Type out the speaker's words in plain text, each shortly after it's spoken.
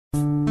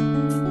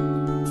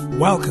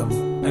Welcome,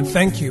 and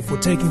thank you for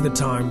taking the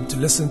time to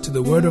listen to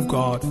the Word of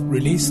God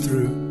released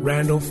through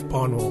Randolph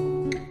Barnwell.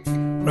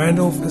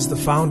 Randolph is the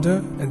founder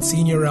and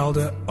senior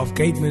elder of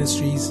Gate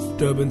Ministries,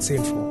 Durban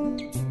Central.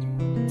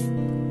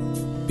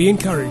 Be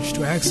encouraged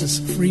to access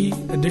free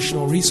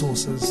additional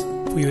resources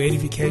for your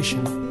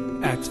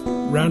edification at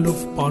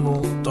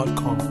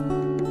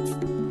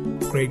randolphbarnwell.com.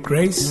 Great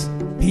grace,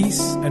 peace,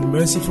 and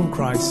mercy from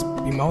Christ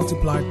be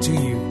multiplied to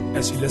you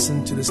as you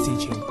listen to this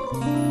teaching.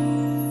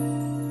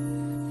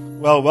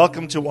 Well,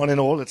 welcome to one and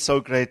all. It's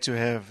so great to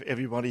have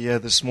everybody here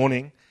this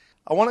morning.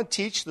 I want to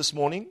teach this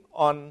morning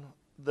on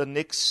the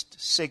next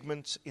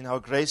segment in our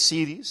grace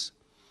series.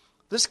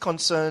 This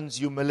concerns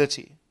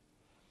humility.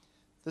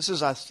 This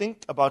is, I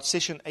think, about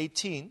session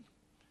 18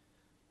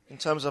 in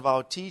terms of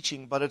our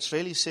teaching, but it's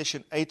really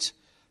session 8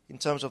 in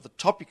terms of the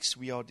topics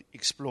we are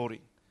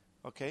exploring.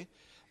 Okay?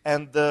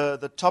 And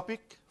the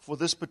topic for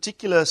this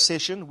particular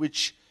session,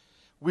 which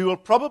we will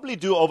probably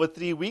do over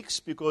 3 weeks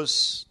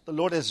because the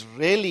Lord has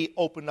really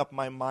opened up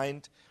my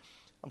mind.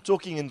 I'm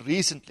talking in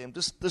recently,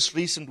 this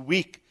recent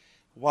week,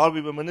 while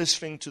we were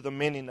ministering to the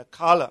men in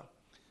Akala.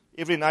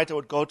 Every night I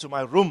would go to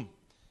my room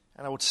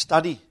and I would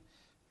study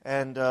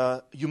and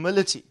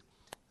humility.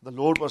 The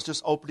Lord was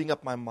just opening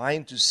up my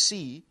mind to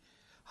see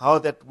how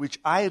that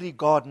which I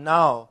regard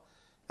now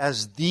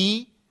as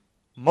the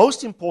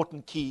most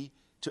important key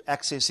to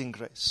accessing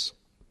grace.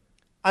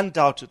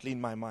 Undoubtedly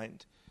in my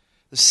mind.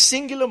 The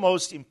singular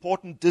most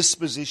important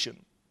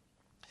disposition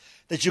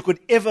that you could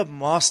ever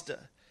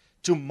master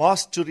to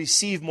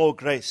receive more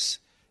grace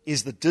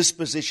is the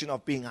disposition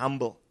of being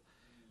humble.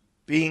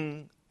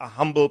 Being a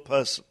humble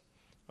person.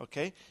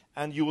 Okay?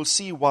 And you will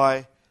see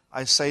why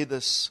I say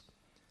this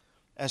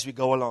as we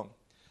go along.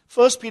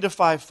 1 Peter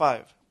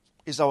 5:5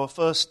 is our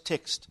first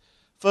text.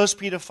 1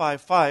 Peter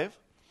 5:5,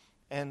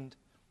 and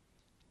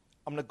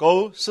I'm going to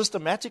go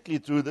systematically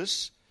through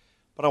this,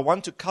 but I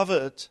want to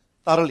cover it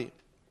thoroughly.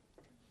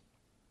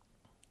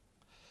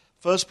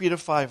 1 Peter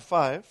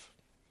 5:5.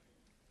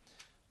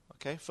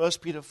 Okay,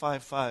 1 Peter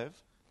 5:5.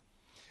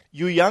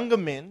 You younger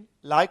men,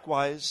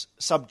 likewise,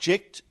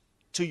 subject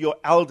to your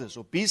elders,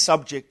 or be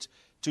subject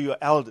to your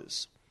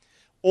elders.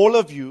 All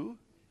of you,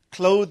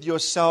 clothe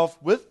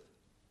yourself with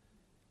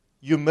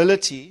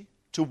humility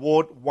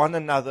toward one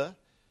another,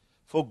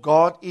 for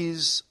God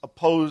is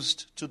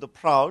opposed to the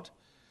proud,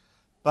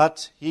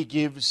 but He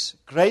gives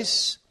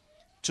grace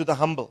to the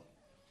humble.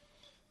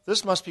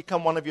 This must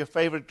become one of your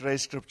favorite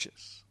grace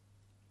scriptures.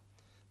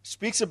 It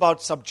speaks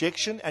about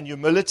subjection and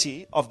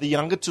humility of the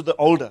younger to the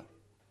older.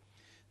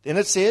 Then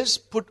it says,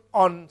 put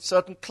on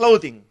certain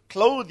clothing.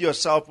 Clothe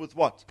yourself with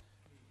what?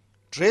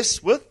 Dress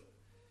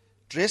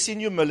in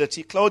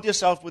humility. Clothe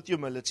yourself with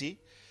humility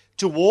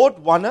toward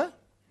one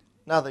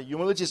another.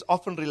 Humility is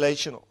often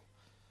relational.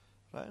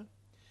 Right?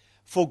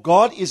 For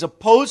God is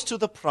opposed to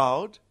the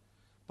proud,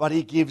 but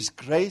He gives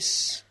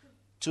grace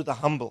to the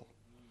humble.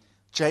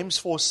 James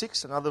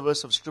 4:6, another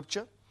verse of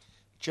Scripture.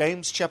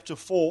 James chapter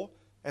 4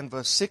 and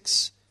verse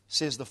 6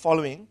 says the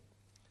following.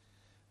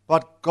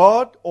 But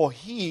God, or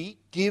He,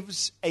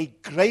 gives a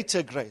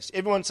greater grace.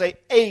 Everyone say,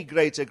 a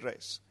greater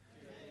grace.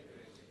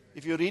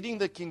 If you're reading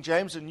the King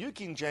James and New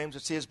King James,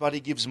 it says, but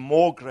He gives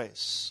more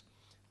grace.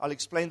 I'll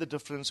explain the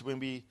difference when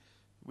we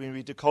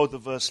decode the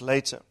verse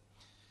later.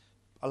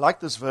 I like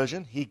this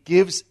version. He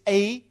gives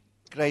a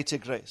greater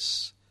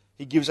grace.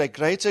 He gives a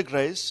greater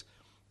grace.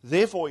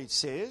 Therefore, it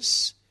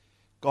says,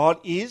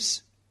 God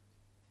is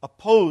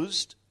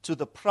opposed to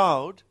the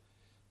proud,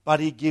 but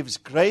He gives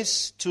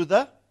grace to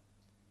the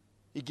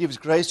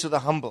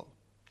humble.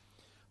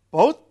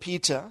 Both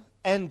Peter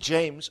and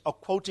James are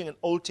quoting an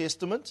Old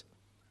Testament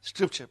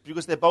scripture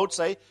because they both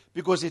say,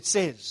 because it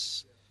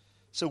says.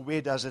 So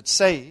where does it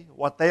say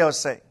what they are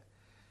saying?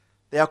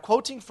 They are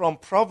quoting from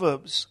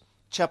Proverbs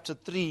chapter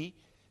 3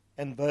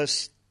 and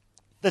verse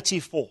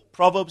 34.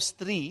 Proverbs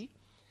 3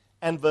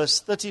 and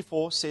verse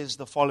 34 says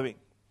the following.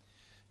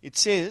 It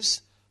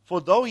says,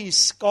 for though he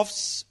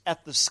scoffs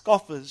at the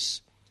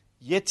scoffers,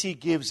 yet he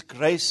gives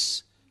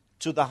grace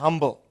to the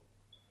humble.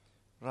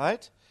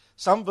 Right?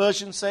 Some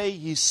versions say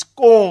he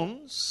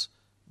scorns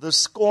the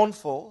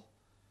scornful,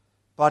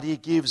 but he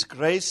gives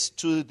grace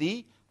to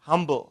the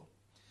humble.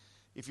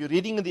 If you're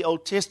reading in the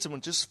Old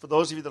Testament, just for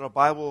those of you that are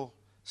Bible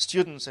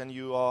students and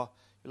you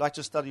like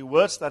to study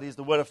word studies,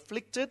 the word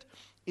afflicted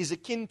is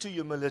akin to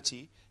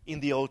humility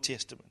in the Old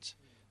Testament.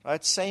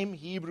 Right? Same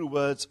Hebrew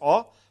words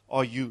are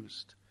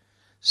used.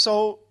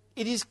 So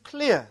it is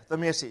clear, the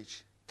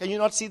message. Can you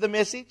not see the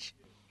message?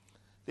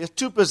 There's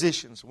two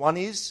positions. One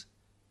is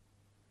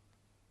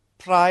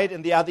pride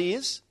and the other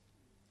is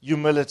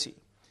humility.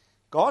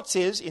 God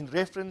says in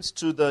reference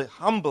to the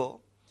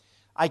humble,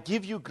 I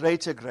give you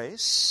greater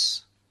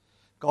grace.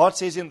 God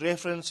says in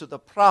reference to the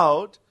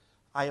proud,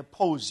 I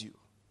oppose you.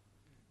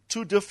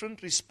 Two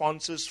different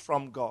responses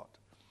from God.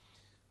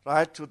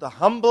 Right? To the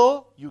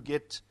humble, you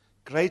get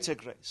greater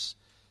grace.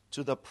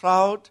 To the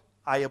proud,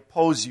 I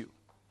oppose you.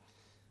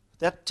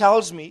 That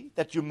tells me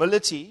that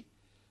humility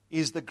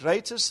is the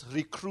greatest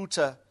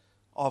recruiter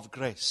of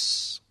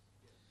grace.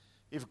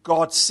 If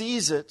God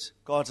sees it,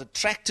 God's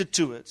attracted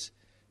to it,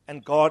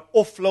 and God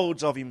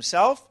offloads of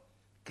himself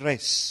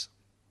grace.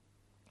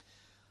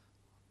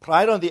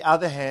 Pride, on the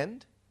other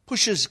hand,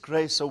 pushes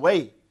grace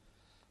away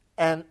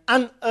and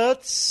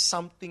unearths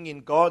something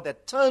in God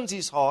that turns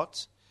his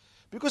heart,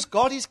 because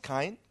God is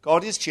kind,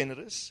 God is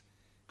generous,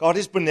 God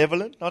is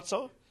benevolent, not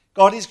so?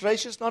 God is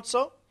gracious, not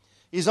so?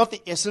 He's not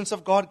the essence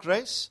of God's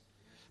grace.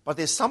 But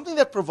there's something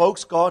that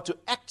provokes God to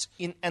act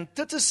in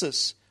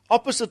antithesis,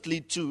 oppositely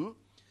to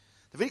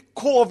the very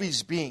core of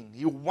his being.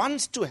 He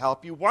wants to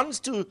help, he wants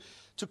to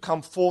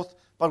come forth.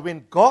 But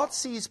when God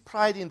sees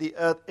pride in the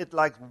earth, it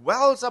like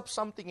wells up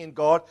something in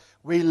God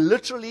where he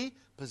literally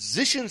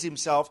positions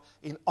himself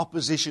in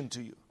opposition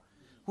to you.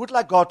 Who would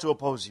like God to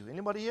oppose you?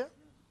 Anybody here?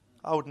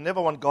 I would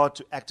never want God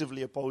to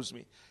actively oppose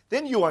me.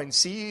 Then you are in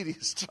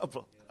serious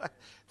trouble.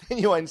 Then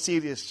you are in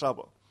serious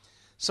trouble.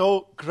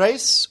 So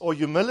grace or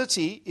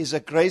humility is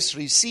a grace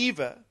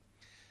receiver,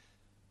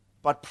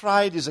 but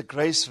pride is a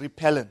grace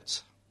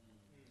repellent.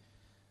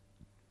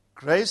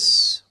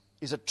 Grace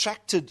is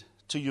attracted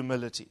to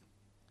humility,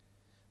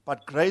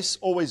 but grace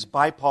always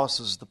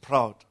bypasses the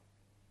proud.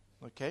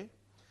 Okay?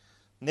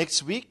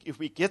 Next week, if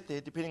we get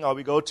there, depending how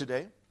we go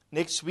today,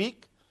 next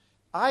week,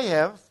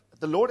 the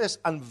Lord has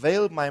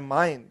unveiled my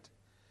mind,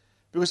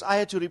 because I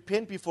had to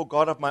repent before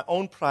God of my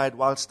own pride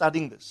while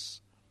studying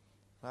this.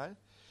 Right?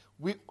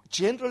 We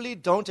generally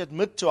don't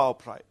admit to our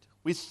pride.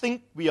 We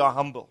think we are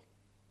humble.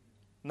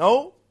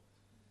 No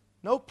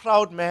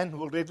proud man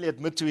will readily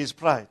admit to his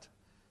pride.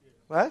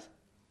 Right?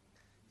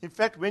 In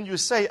fact, when you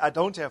say, I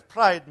don't have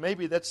pride,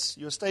 maybe that's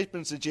your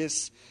statement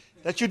suggests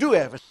that you do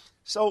have it.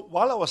 So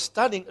while I was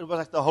studying, it was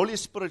like the Holy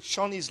Spirit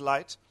shone his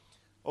light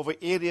over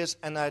areas,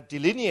 and I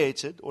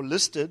delineated or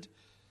listed,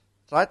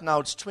 right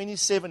now it's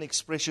 27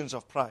 expressions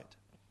of pride.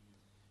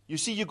 You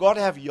see, you got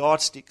to have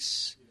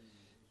yardsticks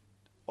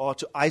or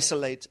to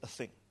isolate a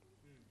thing.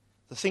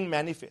 The thing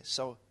manifests.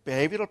 So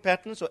behavioral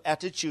patterns or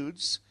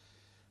attitudes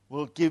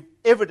will give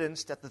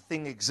evidence that the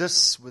thing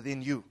exists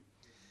within you.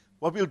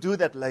 Well, we'll do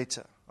that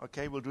later.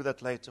 Okay, we'll do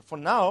that later. For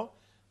now,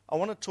 I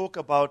want to talk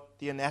about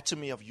the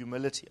anatomy of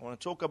humility. I want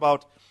to talk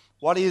about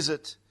what is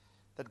it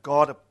that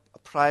God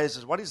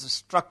apprizes. What is the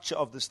structure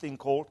of this thing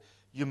called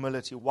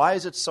humility? Why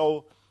is it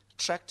so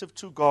attractive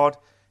to God,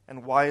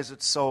 and why is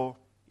it so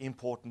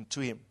important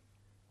to him?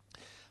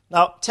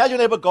 Now, tell your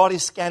neighbor, God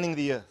is scanning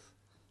the earth.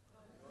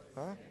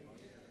 Huh?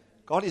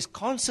 God is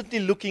constantly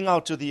looking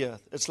out to the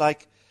earth. It's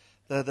like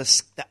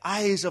the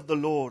eyes of the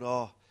Lord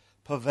are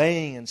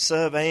purveying and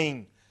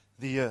surveying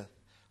the earth.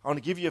 I want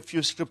to give you a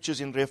few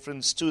scriptures in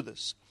reference to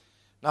this.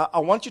 Now, I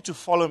want you to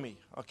follow me,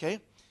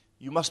 okay?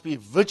 You must be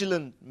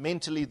vigilant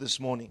mentally this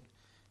morning.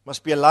 You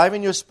must be alive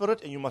in your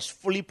spirit, and you must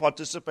fully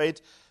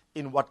participate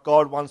in what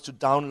God wants to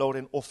download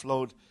and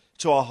offload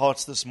to our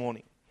hearts this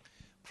morning.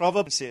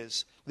 Proverbs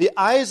says, the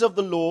eyes of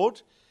the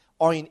Lord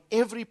are in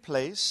every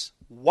place,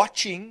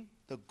 watching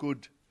the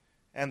good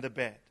and the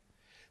bad.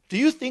 Do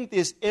you think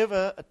there's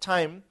ever a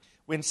time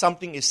when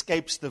something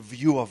escapes the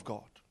view of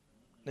God?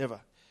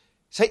 Never.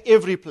 Say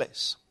every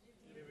place.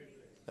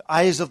 The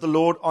eyes of the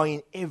Lord are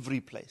in every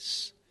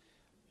place,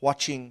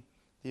 watching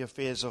the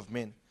affairs of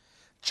men.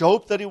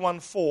 Job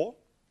 31:4.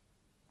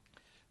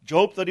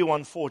 Job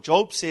 31:4.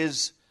 Job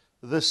says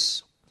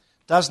this: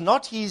 Does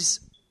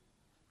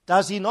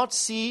he not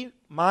see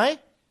my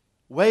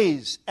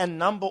ways and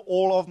number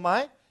all of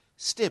my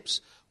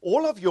steps?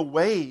 All of your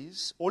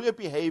ways, all your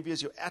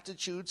behaviors, your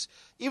attitudes,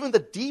 even the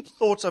deep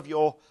thoughts of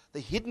the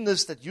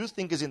hiddenness that you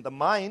think is in the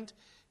mind,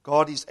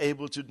 God is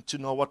able to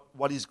know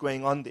what is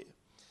going on there.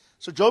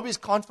 So Job is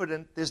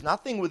confident there's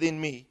nothing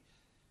within me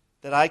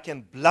that I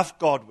can bluff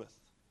God with.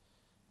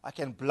 I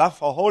can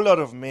bluff a whole lot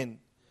of men,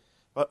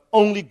 but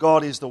only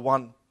God is the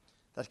one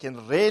that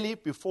can really,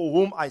 before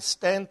whom I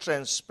stand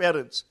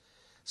transparent.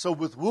 So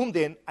with whom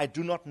then I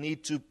do not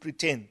need to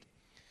pretend.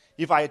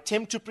 If I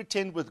attempt to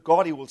pretend with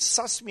God, he will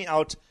suss me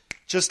out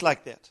just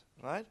like that.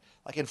 Right?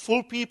 I can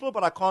fool people,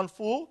 but I can't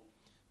fool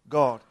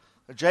God.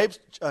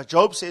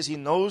 Job says he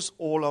knows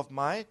all of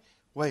my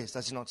ways.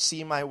 Does he not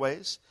see my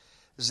ways?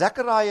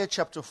 Zechariah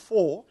chapter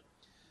 4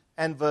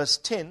 and verse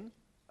 10,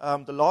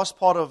 the last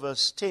part of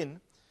verse 10,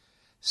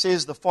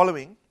 says the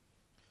following: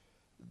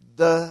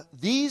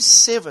 These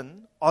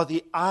seven are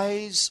the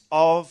eyes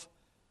of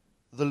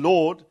the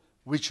Lord,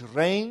 which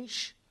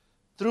range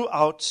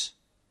throughout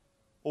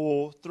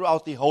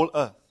the whole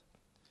earth.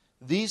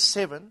 These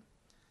seven,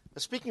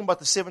 speaking about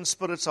the seven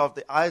spirits of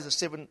the eyes, the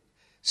seven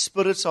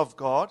spirits of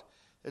God,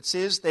 it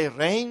says they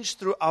range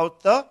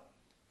throughout the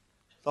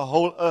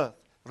whole earth.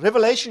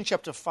 Revelation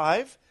chapter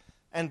 5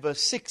 and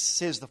verse 6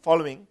 says the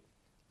following.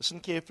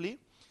 Listen carefully.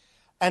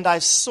 And I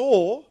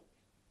saw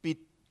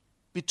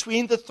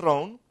between the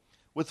throne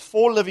with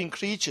 4 living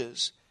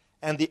creatures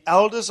and the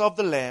elders of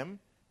the Lamb,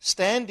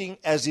 standing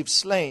as if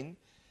slain,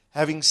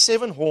 having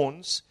 7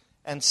 horns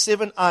and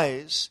 7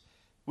 eyes,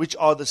 which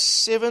are the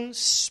 7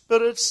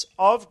 spirits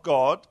of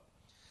God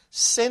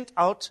sent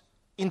out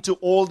into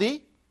all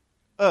the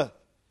earth.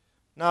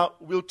 Now,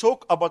 we'll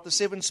talk about the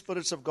 7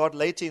 spirits of God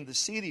later in the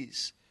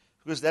series,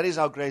 because that is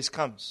how grace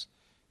comes.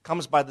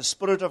 comes by the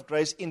Spirit of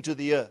grace into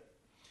the earth.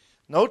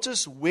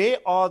 Notice, where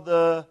are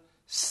the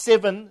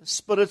 7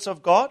 spirits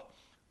of God?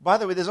 By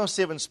the way, there's no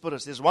 7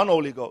 spirits. There's one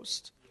Holy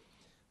Ghost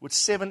with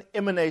 7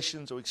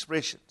 emanations or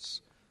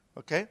expressions.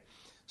 Okay?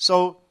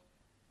 So,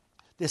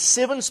 there's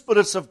 7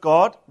 spirits of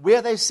God. Where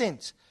are they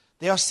sent?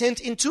 They are sent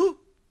into,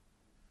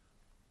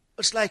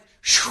 it's like,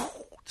 shoo,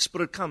 the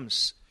Spirit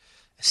comes.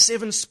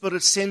 7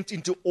 spirits sent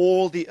into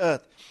all the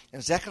earth.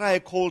 And Zechariah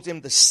calls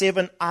them the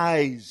 7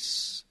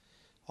 eyes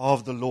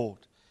of the Lord.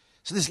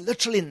 So there's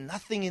literally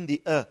nothing in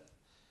the earth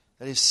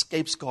that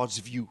escapes God's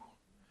view.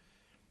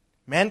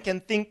 Man can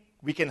think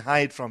we can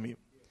hide from Him.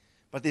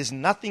 But there's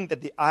nothing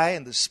that the eye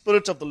and the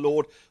Spirit of the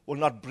Lord will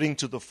not bring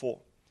to the fore.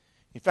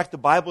 In fact, the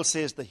Bible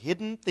says the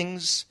hidden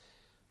things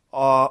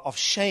of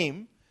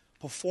shame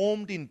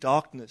performed in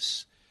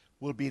darkness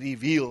will be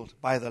revealed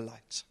by the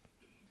light.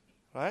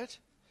 Right?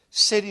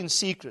 Said in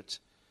secret,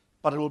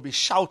 but it will be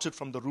shouted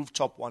from the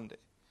rooftop one day.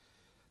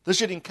 This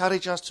should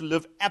encourage us to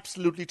live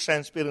absolutely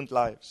transparent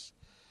lives.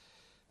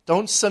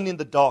 Don't sin in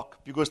the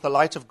dark, because the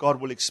light of God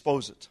will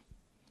expose it.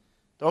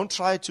 Don't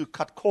try to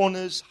cut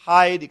corners,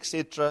 hide,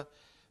 etc.,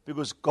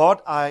 because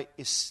God's eye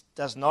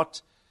does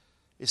not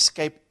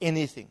escape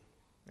anything.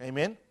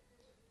 Amen?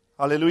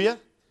 Hallelujah?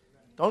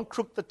 Don't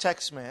crook the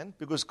tax man,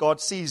 because God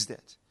sees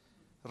that.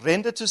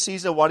 Render to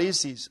Caesar what is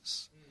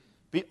Caesar's.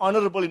 Be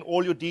honorable in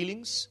all your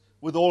dealings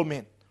with all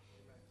men.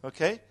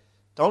 Okay?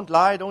 Don't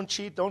lie, don't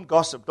cheat, don't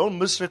gossip, don't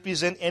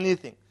misrepresent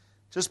anything.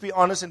 Just be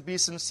honest and be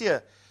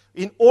sincere.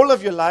 In all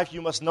of your life,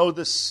 you must know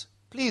this.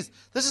 Please,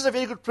 this is a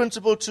very good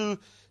principle to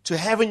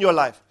have in your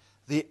life.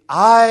 The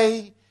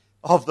eye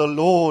of the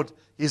Lord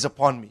is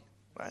upon me.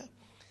 Right?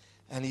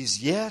 And He's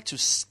here to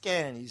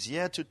scan. He's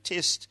here to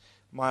test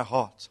my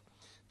heart.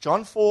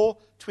 John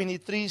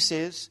 4:23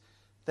 says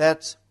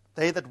that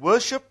they that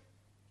worship,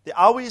 the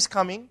hour is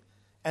coming,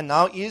 and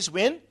now is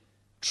when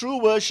true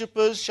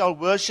worshippers shall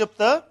worship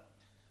the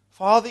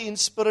Father in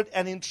spirit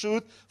and in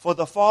truth. For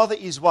the Father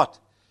is what?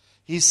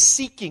 He's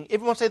seeking.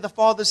 Everyone say the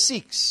Father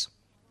seeks.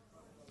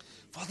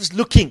 Father's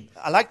looking.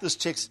 I like this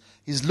text.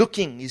 He's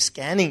looking, He's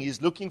scanning,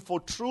 He's looking for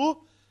true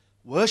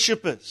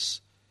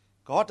worshippers.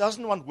 God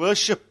doesn't want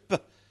worship.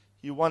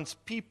 He wants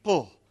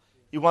people.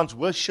 He wants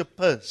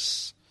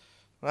worshippers.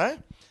 Right?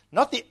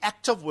 Not the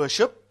act of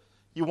worship.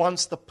 He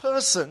wants the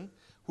person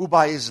who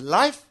by his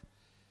life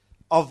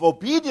of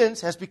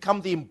obedience has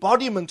become the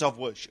embodiment of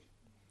worship.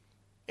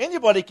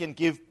 Anybody can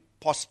give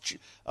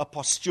a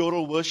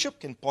postural worship,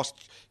 can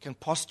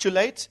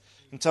postulate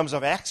in terms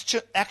of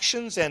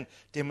actions and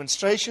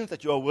demonstrations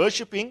that you are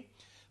worshiping,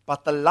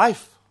 but the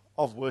life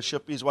of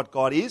worship is what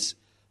God is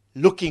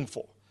looking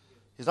for.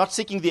 He's not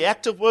seeking the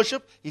act of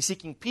worship, He's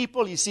seeking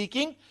people, He's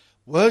seeking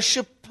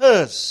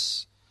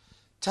worshippers.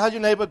 Tell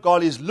your neighbor,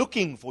 God is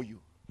looking for you.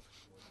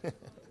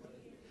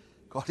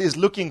 God is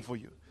looking for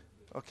you.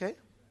 Okay?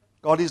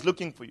 God is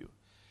looking for you.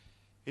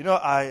 You know,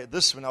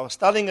 when I was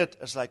studying it,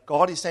 it's like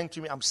God is saying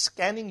to me, I'm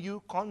scanning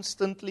you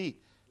constantly,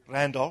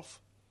 Randolph.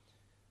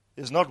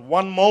 There's not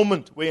one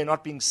moment where you're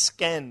not being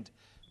scanned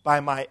by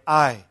my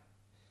eye.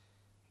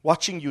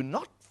 Watching you,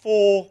 not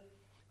to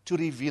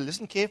reveal.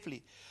 Listen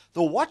carefully.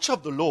 The watch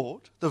of the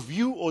Lord, the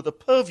view or the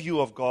purview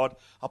of God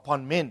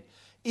upon men,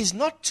 is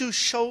not to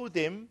show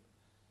them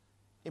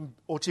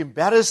or to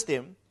embarrass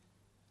them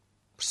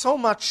so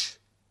much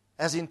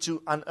as in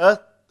to unearth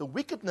the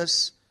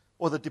wickedness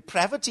or the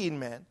depravity in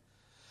man.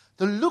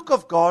 The look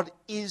of God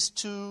is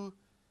to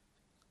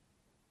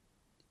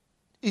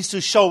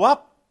show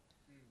up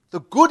the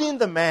good in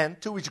the man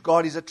to which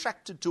God is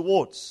attracted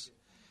towards.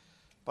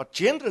 But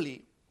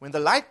generally, when the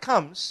light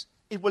comes,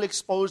 it will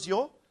expose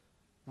your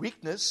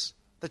weakness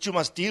that you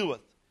must deal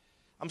with.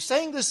 I'm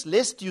saying this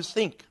lest you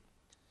think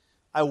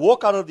I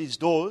walk out of these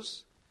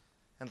doors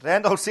and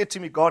Randolph said to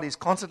me, God is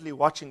constantly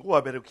watching. Oh,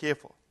 I better be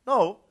careful.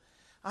 No,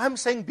 I'm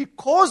saying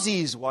because He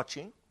is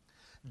watching,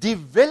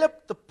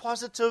 develop the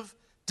positive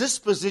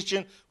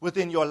disposition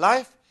within your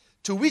life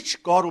to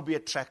which God will be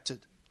attracted.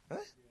 Right?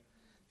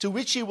 To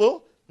which He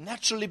will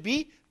naturally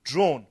be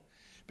drawn.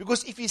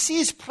 Because if He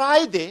sees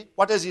pride there,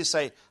 what does He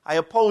say? I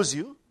oppose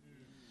you.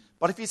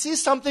 But if He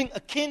sees something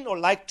akin or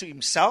like to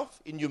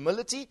Himself in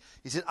humility,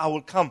 He said, I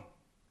will come.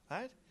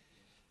 Right?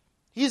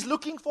 He's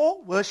looking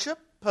for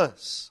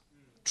worshippers.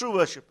 True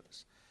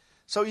worshippers.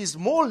 So He's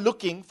more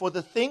looking for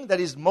the thing that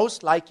is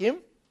most like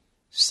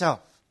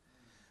Himself.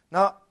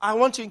 Now, I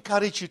want to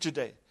encourage you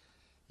today.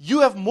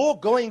 You have more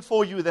going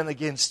for you than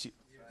against you.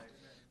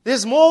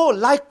 There's more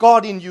like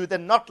God in you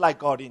than not like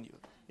God in you.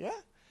 Yeah?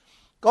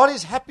 God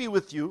is happy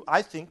with you,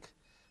 I think.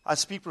 I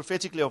speak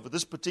prophetically over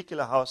this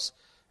particular house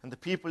and the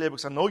people here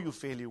because I know you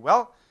fairly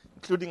well,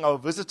 including our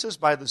visitors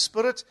by the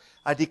Spirit.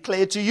 I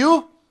declare to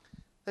you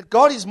that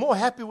God is more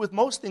happy with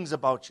most things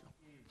about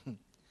you.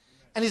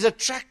 And He's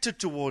attracted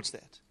towards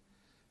that.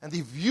 And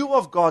the view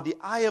of God, the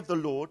eye of the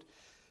Lord,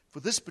 for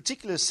this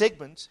particular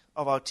segment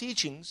of our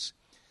teachings,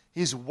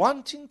 He's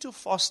wanting to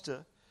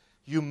foster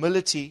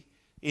humility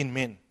in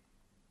men.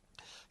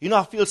 You know,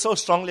 I feel so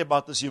strongly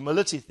about this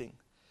humility thing.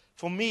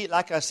 For me,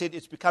 like I said,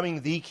 it's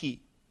becoming the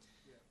key.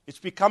 It's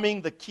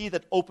becoming the key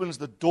that opens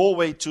the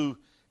doorway to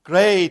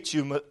great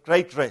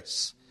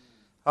grace.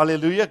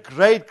 Hallelujah.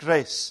 Great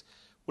grace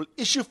will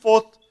issue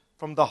forth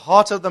from the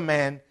heart of the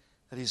man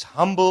that is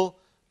humble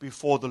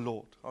before the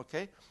Lord.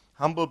 Okay?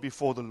 Humble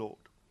before the Lord.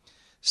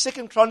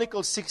 2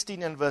 Chronicles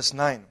 16 and verse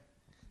 9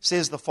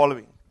 says the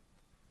following.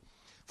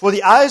 For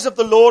the eyes of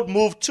the Lord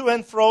move to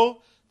and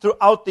fro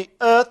throughout the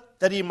earth,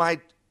 that he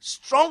might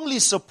strongly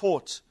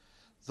support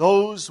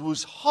those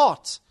whose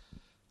heart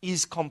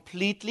is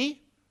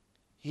completely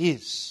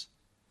his.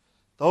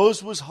 Those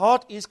whose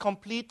heart is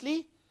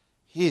completely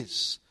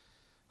his.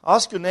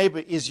 Ask your neighbor,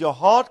 is your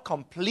heart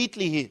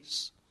completely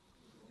his?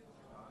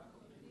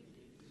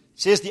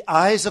 It says the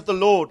eyes of the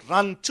Lord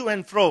run to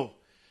and fro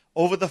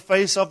over the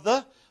face of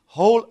the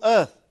whole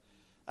earth.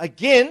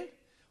 Again,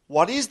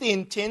 what is the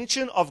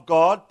intention of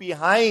God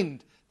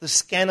behind the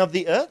scan of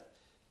the earth?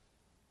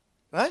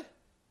 Right?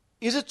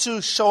 Is it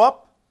to show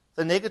up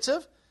the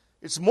negative?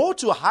 It's more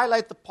to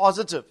highlight the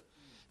positive.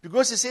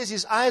 Because it says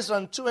his eyes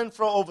run to and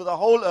fro over the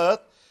whole earth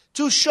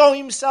to show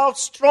himself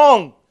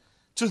strong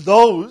to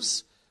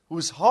those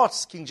whose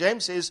hearts, King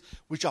James says,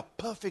 which are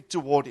perfect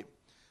toward him.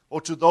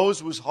 Or to those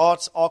whose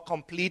hearts are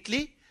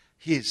completely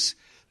his.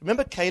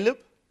 Remember Caleb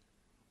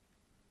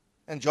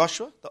and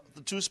Joshua,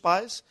 the two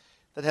spies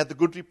that had the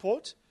good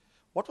report?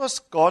 What was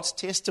God's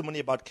testimony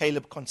about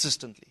Caleb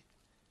consistently?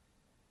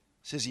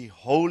 It says he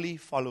wholly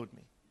followed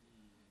me.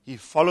 He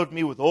followed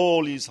me with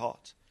all his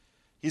heart.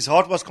 His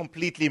heart was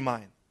completely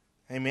mine.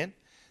 Amen.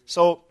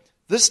 So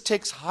this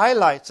text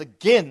highlights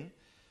again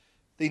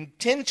the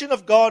intention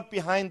of God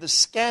behind the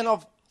scan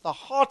of the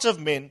heart of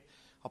men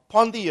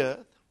upon the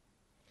earth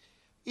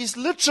is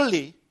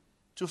literally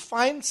to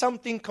find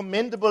something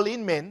commendable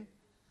in men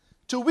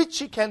to which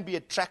he can be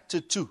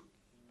attracted to.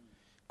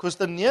 Because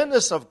the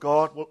nearness of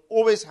God will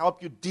always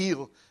help you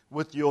deal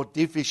with your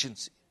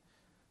deficiency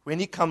when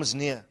he comes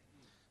near.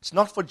 It's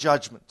not for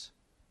judgment.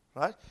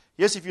 Right?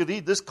 Yes, if you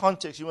read this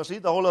context, you must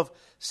read the whole of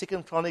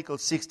 2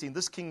 Chronicles 16.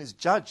 This king is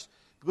judged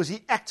because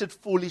he acted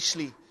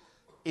foolishly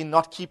in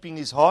not keeping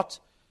his heart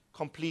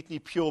completely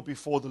pure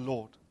before the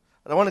Lord.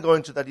 I don't want to go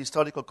into that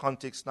historical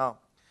context now.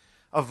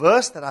 A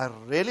verse that I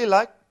really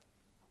like,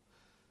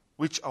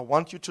 which I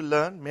want you to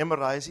learn,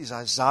 memorize, is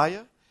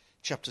Isaiah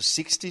chapter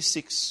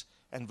 66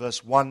 and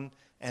verse 1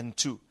 and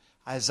 2.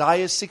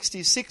 Isaiah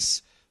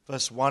 66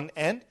 verse 1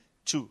 and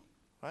 2.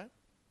 Right?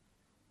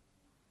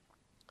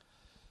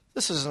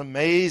 This is an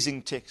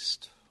amazing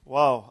text.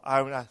 Wow.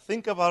 When I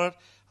think about it,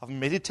 I've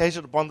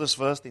meditated upon this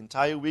verse the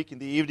entire week in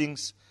the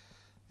evenings.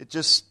 It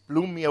just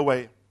blew me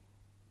away.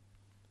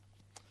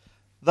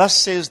 Thus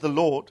says the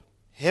Lord,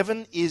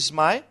 heaven is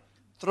my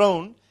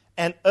throne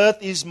and earth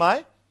is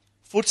my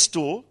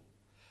footstool.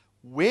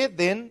 Where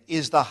then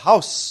is the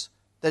house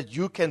that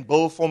you can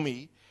build for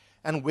me?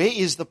 And where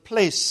is the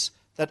place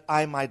that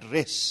I might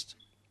rest?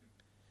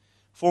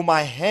 For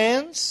my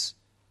hands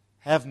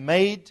have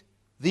made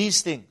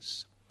these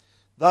things.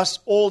 Thus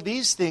all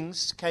these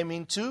things came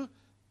into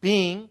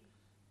being,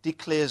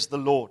 declares the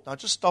Lord. Now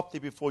just stop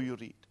there before you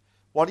read.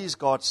 What is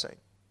God saying?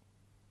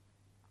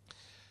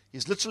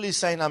 He's literally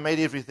saying, I made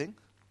everything.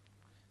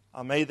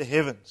 I made the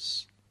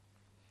heavens.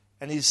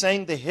 And he's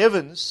saying the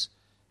heavens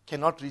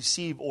cannot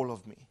receive all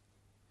of me.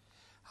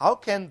 How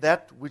can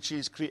that which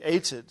is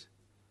created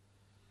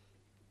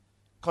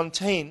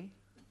contain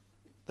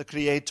the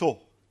Creator?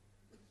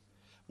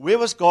 Where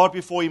was God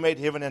before he made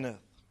heaven and earth?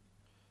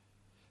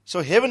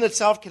 So heaven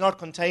itself cannot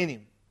contain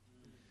him.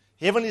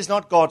 Heaven is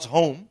not God's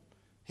home.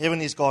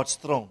 Heaven is God's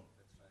throne.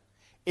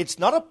 It's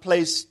not a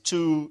place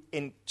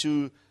in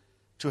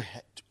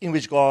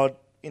which God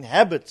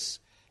inhabits.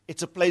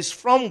 It's a place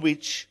from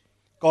which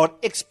God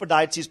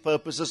expedites his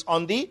purposes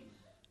on the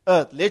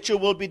earth. Let your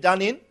will be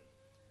done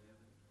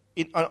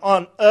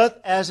on earth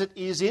as it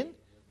is in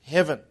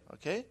heaven.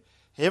 Okay?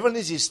 Heaven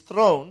is his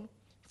throne.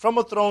 From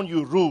a throne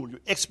you rule, you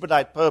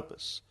expedite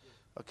purpose.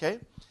 Okay?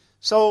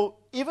 So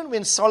even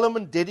when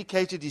Solomon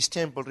dedicated his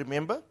temple,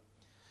 remember,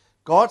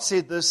 God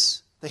said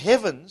this, the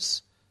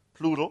heavens,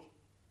 plural,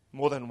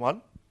 more than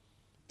one,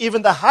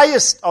 even the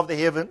highest of the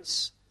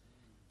heavens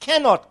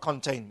cannot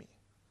contain me.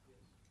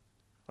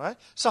 Right?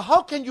 So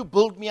how can you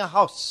build me a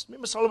house?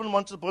 Remember Solomon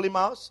wanted to build him a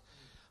house?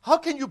 How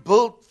can you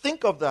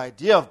think of the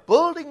idea of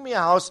building me a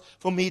house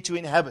for me to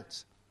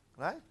inhabit?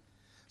 Right?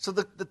 So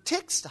the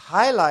text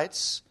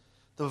highlights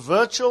the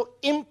virtual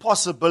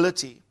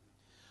impossibility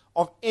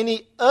of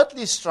any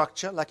earthly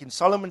structure, like in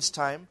Solomon's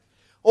time,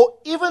 or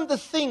even the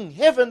thing,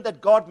 heaven,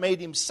 that God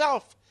made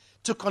himself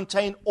to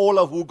contain all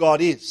of who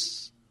God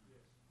is.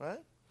 Right?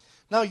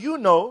 Now you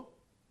know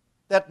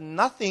that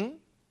nothing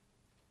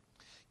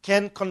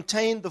can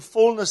contain the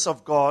fullness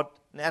of God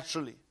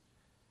naturally.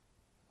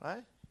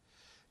 Right?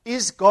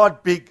 Is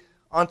God big?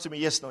 Answer me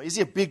yes, no. Is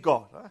he a big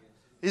God? Right?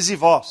 Is he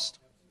vast?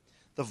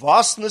 The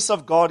vastness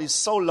of God is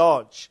so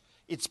large,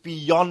 it's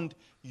beyond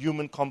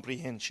human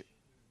comprehension.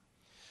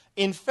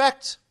 In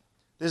fact,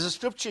 there's a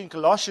scripture in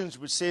Colossians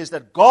which says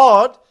that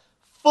God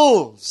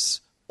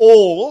fills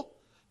all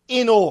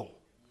in all.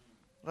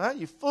 Right?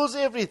 He fills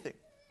everything.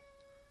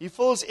 He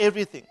fills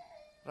everything.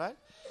 Right?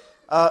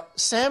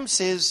 Sam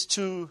says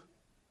to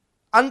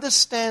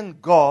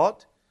understand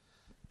God,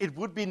 it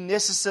would be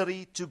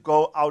necessary to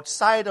go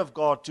outside of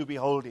God to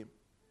behold Him.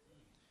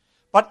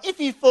 But if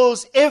He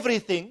fills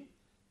everything,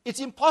 it's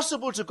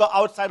impossible to go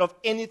outside of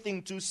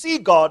anything to see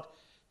God,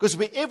 because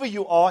wherever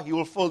you are, He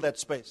will fill that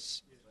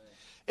space.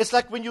 It's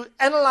like when you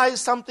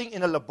analyze something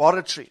in a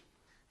laboratory.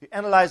 You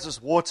analyze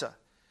this water.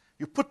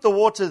 You put the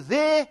water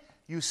there,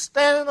 you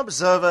stand an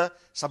observer,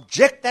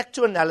 subject that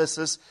to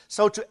analysis,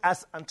 so to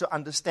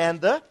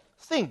understand the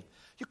thing.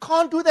 You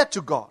can't do that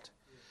to God.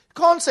 You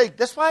can't say,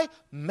 that's why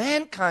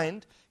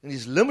mankind, in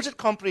his limited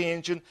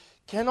comprehension,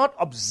 cannot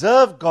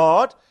observe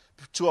God.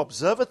 To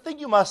observe a thing,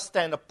 you must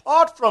stand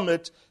apart from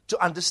it to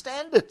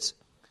understand it.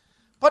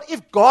 But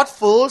if God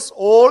fills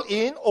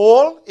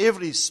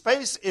every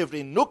space,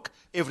 every nook,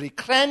 every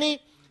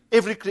cranny,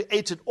 every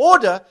created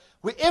order,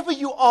 wherever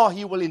you are,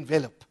 He will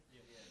envelop.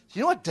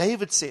 You know what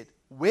David said?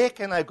 Where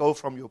can I go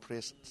from your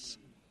presence?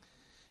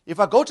 If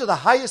I go to the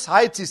highest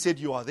heights, he said,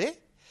 you are there.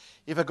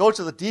 If I go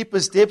to the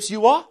deepest depths,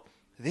 you are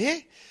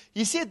there.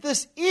 He said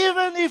this,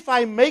 even if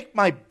I make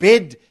my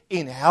bed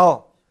in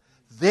hell,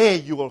 there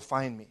you will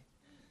find me.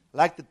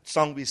 Like the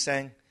song we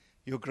sang,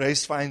 your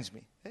grace finds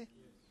me. Hey?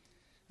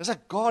 It's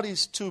like God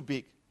is too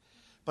big.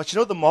 But you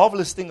know the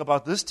marvelous thing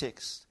about this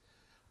text?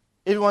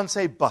 Everyone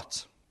say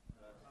but.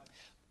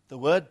 The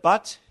word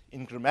but,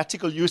 in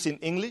grammatical use in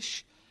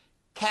English,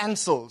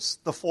 cancels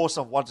the force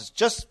of what has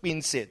just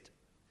been said.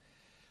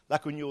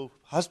 Like when your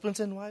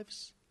husbands and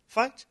wives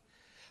fight.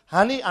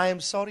 Honey, I am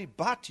sorry,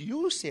 but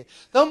you say.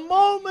 The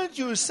moment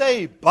you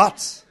say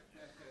but,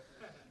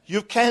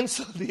 you've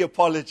canceled the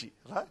apology.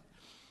 Right?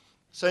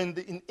 So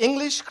in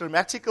English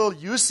grammatical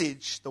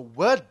usage, the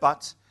word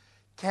but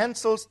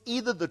cancels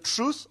either the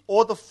truth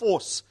or the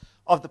force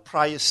of the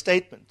prior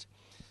statement.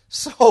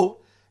 So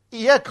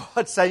here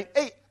God's saying,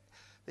 hey,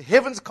 the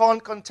heavens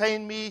can't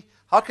contain me.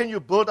 How can you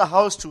build a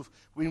house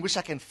in which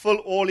I can fill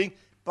all in?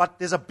 But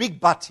there's a big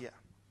but here.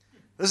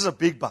 This is a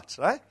big but,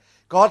 right?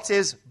 God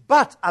says,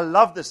 but, I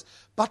love this,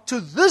 but to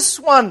this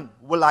one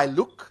will I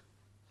look.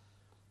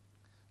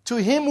 To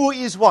him who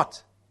is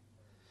what?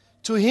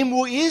 To him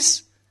who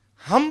is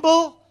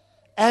humble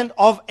and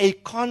of a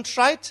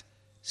contrite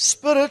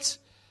spirit,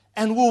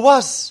 and who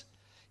was.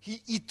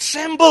 He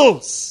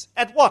trembles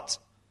at what?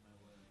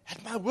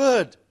 At my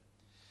word.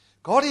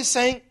 God is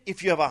saying,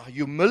 if you have a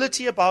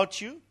humility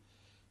about you,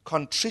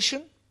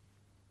 contrition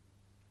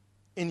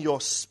in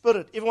your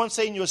spirit. Everyone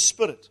say in your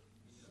spirit.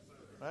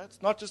 Right?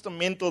 It's not just a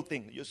mental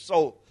thing, your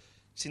soul.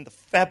 It's in the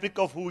fabric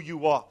of who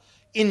you are.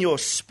 In your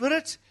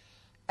spirit.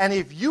 And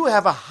if you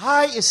have a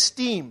high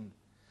esteem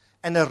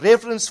and a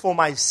reverence for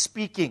my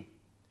speaking,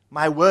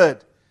 my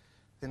word,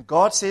 then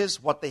God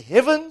says, what the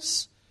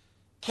heavens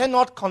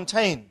cannot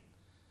contain,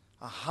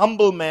 a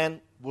humble man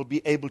will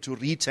be able to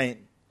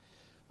retain.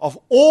 Of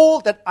all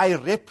that I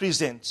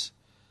represent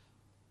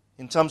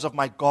in terms of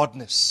my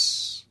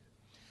godness.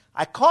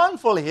 I can't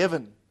fill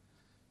heaven,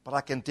 but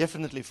I can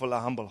definitely fill a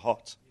humble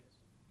heart.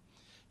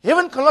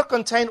 Heaven cannot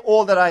contain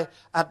all that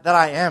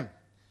I am.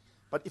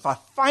 But if I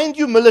find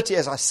humility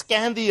as I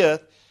scan the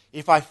earth,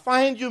 if I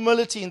find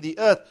humility in the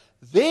earth,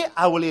 there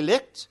I will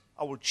elect,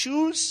 I will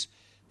choose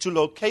to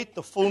locate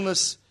the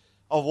fullness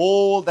of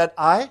all that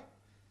I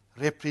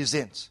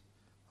represent.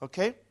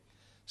 Okay?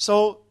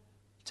 So,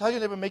 tell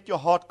your neighbor, make your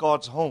heart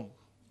God's home.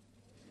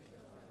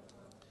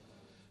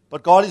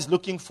 But God is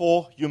looking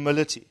for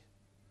humility.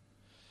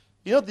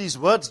 You know, these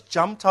words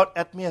jumped out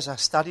at me as I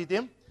studied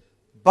them.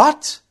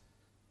 But,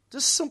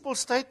 this simple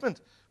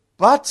statement,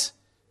 but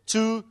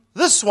to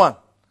this one.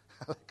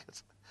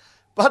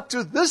 But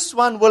to this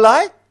one will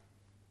I.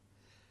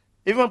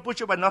 Everyone put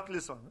your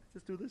binoculars on.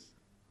 Just do this.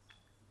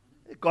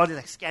 God is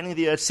like scanning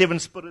the earth, 7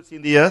 spirits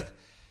in the earth.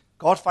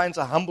 God finds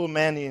a humble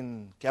man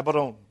in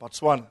Gaborone,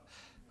 Botswana.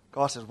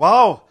 God says,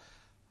 wow,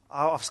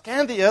 I've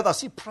scanned the earth. I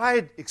see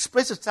pride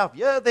express itself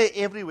here, there,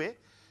 everywhere.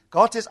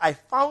 God says, I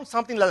found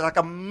something like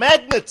a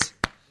magnet.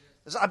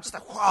 I'm just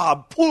like, wow,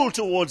 I'm pulled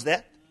towards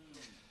that.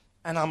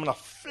 And I'm going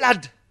to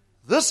flood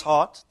this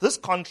heart, this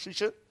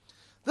contrition,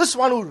 this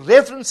one who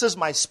reverences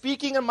my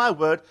speaking and my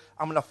word.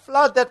 I'm going to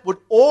flood that with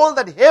all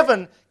that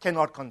heaven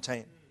cannot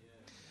contain.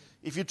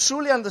 If you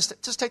truly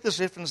understand, just take this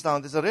reference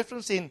down. There's a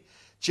reference in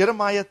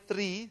Jeremiah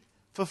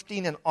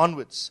 3:15 and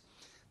onwards.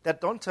 That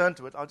don't turn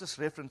to it, I'll just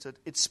reference it.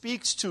 It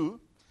speaks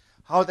to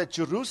how that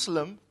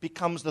Jerusalem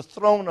becomes the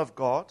throne of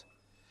God,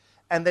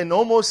 and they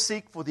no more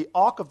seek for the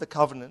Ark of the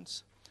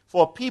Covenant,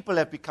 for people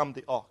have become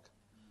the Ark.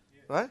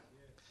 Right?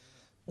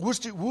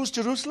 Who's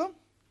Jerusalem?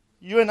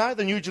 You and I,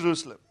 the New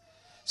Jerusalem.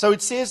 So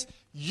it says,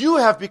 you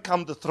have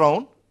become the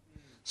throne.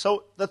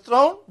 So the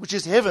throne, which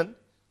is heaven,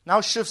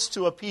 now shifts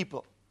to a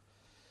people.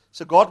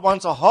 So God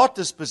wants a heart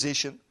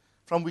disposition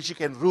from which you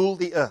can rule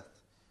the earth.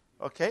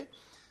 Okay?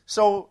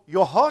 So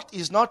your heart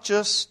is not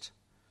just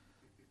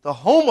the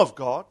home of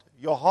God,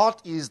 your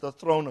heart is the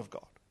throne of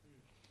God.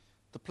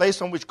 The place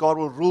from which God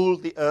will rule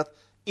the earth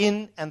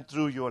in and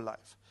through your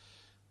life.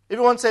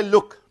 Everyone say,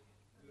 look.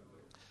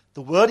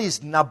 The word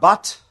is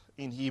nabat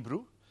in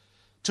Hebrew.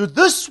 To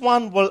this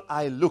one will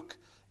I look.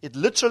 It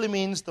literally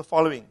means the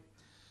following: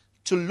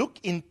 to look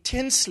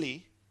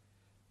intensely,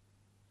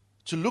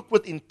 to look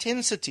with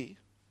intensity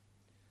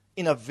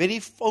in a very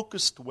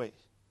focused way.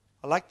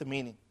 I like the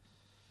meaning.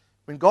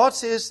 When God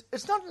says,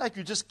 it's not like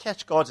you just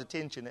catch God's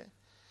attention.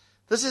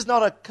 This is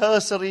not a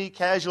cursory,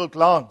 casual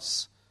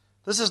glance.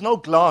 This is no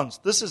glance.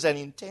 This is an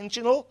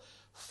intentional,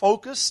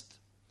 focused,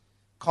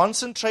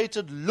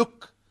 concentrated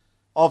look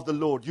of the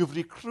Lord. You've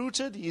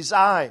recruited His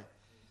eye,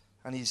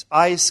 and His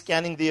eye is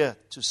scanning the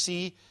earth to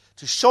see,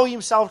 to show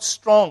Himself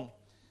strong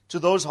to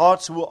those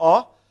hearts who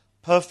are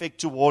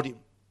perfect toward Him.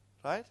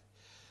 Right?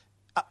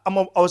 I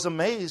was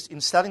amazed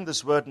in studying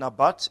this word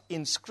nabat.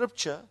 In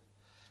Scripture,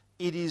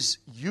 it is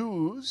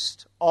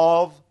used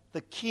of the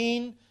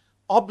keen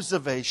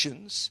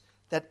observations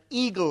that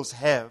eagles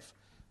have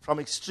from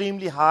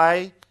extremely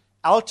high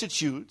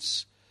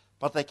altitudes,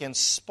 but they can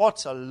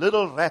spot a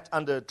little rat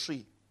under a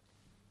tree.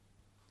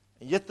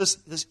 And yet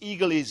this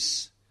eagle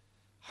is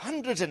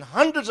hundreds and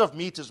hundreds of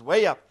meters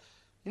way up.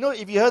 You know,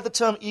 if you heard the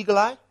term eagle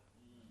eye?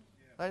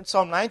 Right? In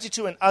Psalm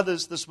 92 and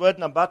others, this word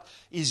nabat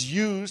is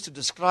used to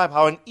describe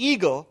how an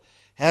eagle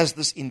has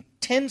this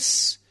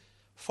intense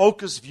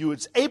focused view.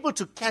 It's able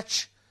to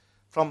catch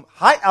from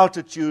high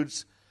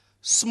altitudes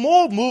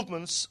small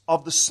movements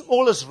of the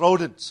smallest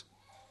rodent.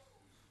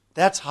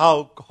 That's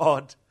how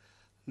God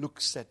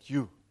looks at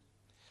you.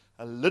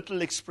 A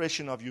little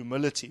expression of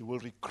humility will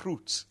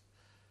recruit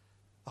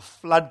a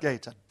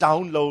floodgate, a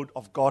download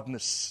of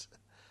godness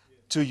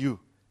to you.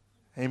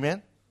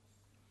 Amen?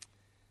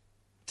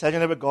 Tell your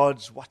neighbor,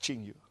 God's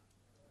watching you.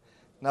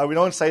 Now, we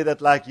don't say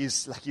that like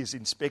he's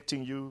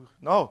inspecting you.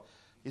 No,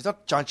 He's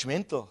not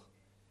judgmental.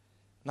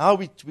 Now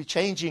we're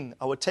changing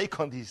our take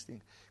on these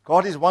things.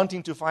 God is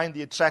wanting to find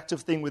the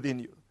attractive thing within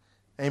you.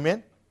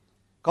 Amen?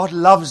 God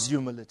loves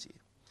humility.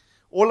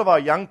 All of our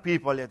young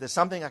people, there's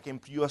something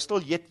you are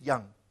still yet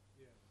young.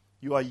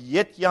 You are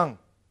yet young.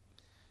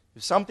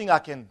 There's something I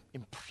can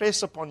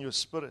impress upon your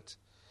spirit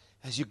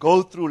as you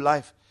go through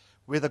life,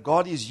 whether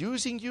God is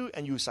using you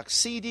and you're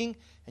succeeding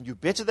and you're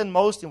better than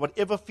most in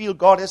whatever field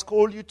God has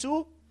called you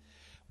to.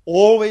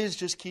 Always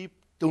just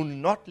do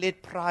not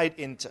let pride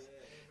enter.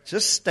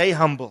 Just stay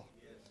humble.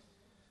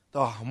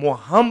 The more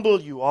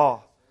humble you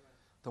are,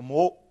 the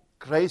more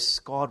grace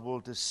God will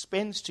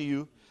dispense to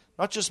you.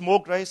 Not just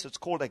more grace, it's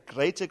called a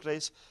greater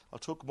grace. I'll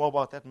talk more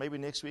about that maybe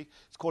next week.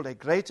 It's called a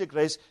greater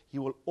grace. He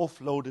will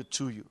offload it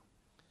to you.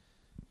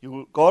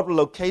 God will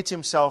locate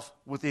Himself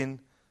within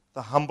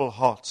the humble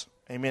heart.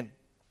 Amen.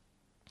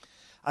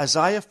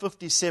 Isaiah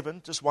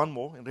 57, just one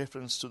more in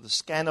reference to the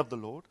scan of the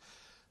Lord,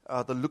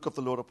 the look of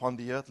the Lord upon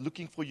the earth,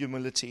 looking for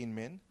humility in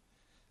men.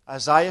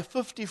 Isaiah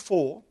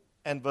 57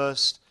 and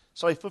verse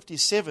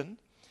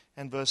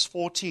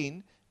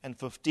 14 and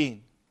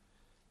 15.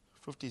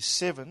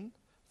 57,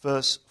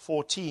 verse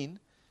 14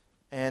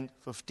 and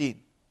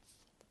 15.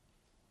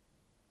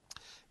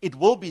 It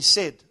will be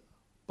said,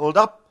 build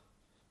up,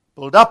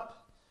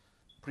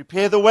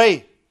 prepare the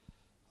way,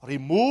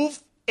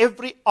 remove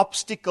every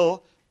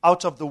obstacle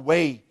out of the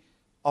way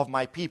of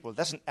my people.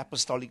 That's an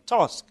apostolic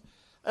task.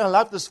 And I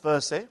love this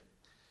verse,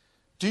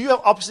 Do you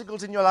have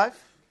obstacles in your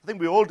life? I think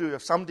we all do to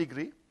some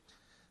degree.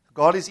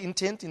 God is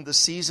intent in this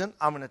season.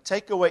 I'm going to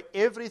take away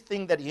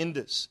everything that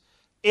hinders,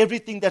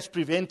 everything that's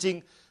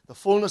preventing the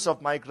fullness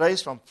of my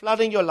grace from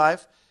flooding your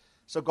life.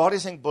 So God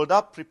is saying, build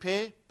up,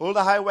 prepare, build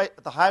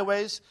the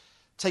highways,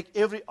 take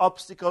every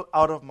obstacle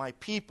out of my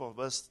people.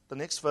 The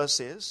next verse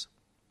says,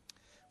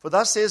 for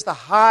thus says the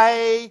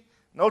high,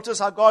 notice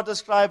how God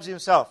describes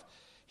Himself.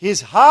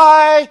 He's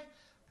high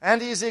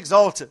and He's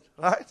exalted,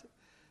 right?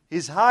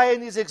 He's high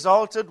and He's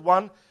exalted,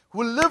 one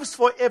who lives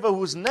forever,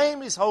 whose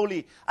name is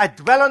holy. I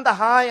dwell on the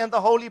high and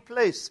the holy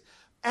place.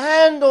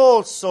 And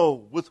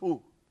also with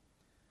who?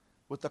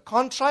 With the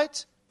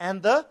contrite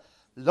and the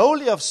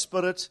lowly of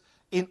spirit,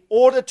 in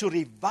order to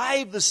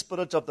revive the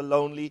spirit of the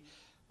lowly,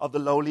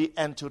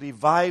 and to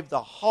revive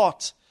the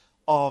heart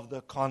of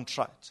the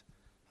contrite.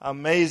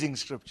 Amazing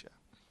scripture.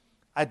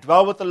 I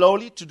dwell with the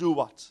lowly to do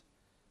what?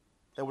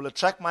 They will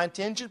attract my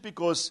attention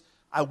because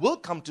I will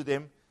come to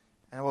them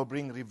and I will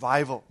bring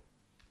revival,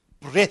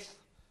 breath,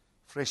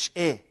 fresh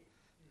air,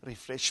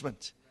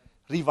 refreshment,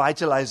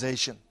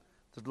 revitalization.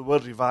 The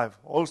word revive,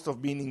 all sorts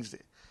of meanings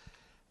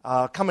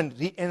there. Come and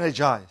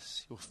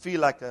re-energize. You'll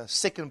feel like a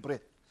second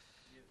breath.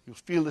 You'll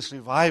feel this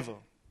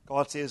revival.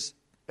 God says,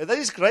 there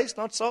is grace,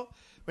 not so?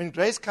 When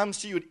grace comes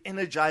to you, it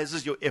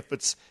energizes your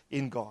efforts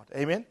in God.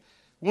 Amen?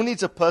 Who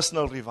needs a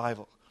personal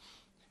revival?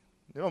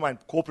 Never mind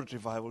corporate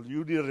revival.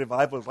 You need a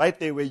revival right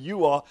there where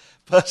you are,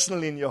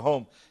 personally in your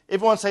home.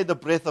 Everyone say the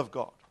breath of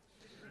God.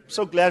 I'm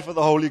so glad for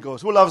the Holy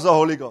Ghost. Who loves the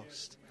Holy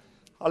Ghost?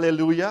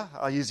 Hallelujah.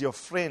 He's your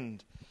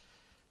friend.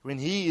 When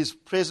He is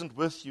present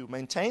with you,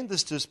 maintain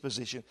this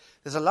disposition.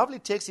 There's a lovely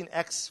text in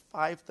Acts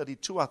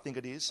 5:32, I think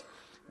it is,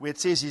 where it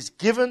says He's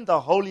given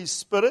the Holy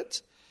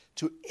Spirit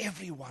to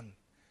everyone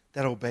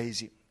that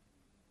obeys Him.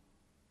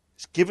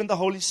 He's given the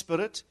Holy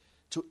Spirit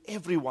to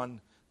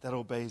everyone that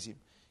obeys Him.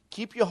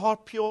 Keep your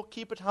heart pure,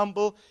 keep it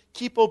humble,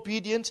 keep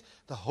obedient.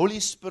 The Holy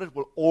Spirit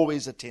will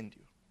always attend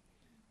you.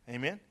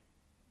 Amen?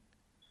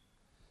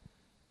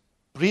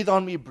 Breathe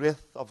on me,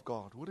 breath of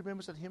God. Who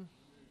remembers that hymn?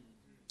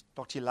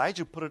 Dr.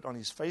 Elijah put it on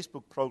his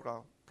Facebook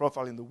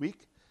profile in the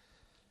week.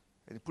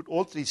 And he put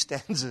all 3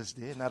 stanzas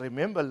there. And I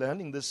remember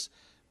learning this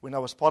when I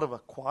was part of a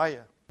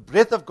choir. The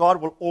breath of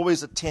God will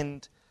always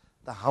attend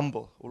the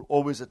humble, will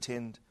always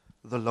attend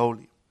the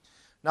lowly.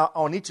 Now,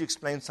 I need to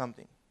explain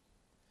something.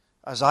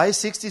 Isaiah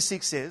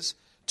 66 says,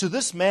 to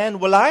this man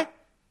will I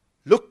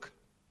look.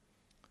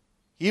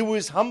 He who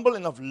is humble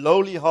and of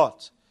lowly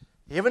heart.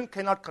 Heaven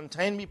cannot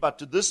contain me, but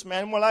to this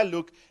man will I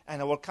look,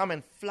 and I will come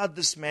and flood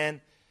this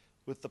man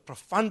with the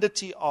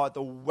profundity or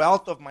the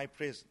wealth of my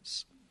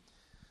presence.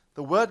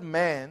 The word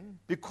man,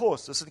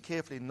 because, listen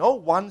carefully, no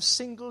one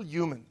single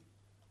human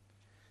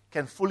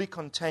can fully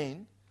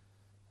contain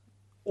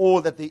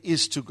all that there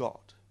is to God.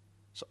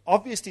 So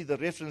obviously the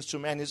reference to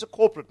man is a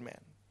corporate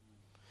man.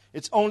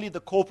 It's only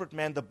the corporate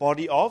man, the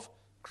body of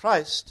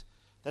Christ,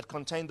 that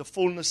contain the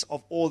fullness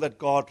of all that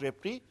God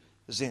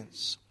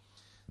represents.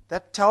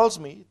 That tells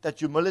me that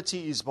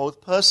humility is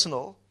both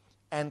personal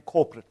and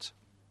corporate.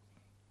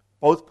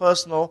 Both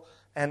personal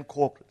and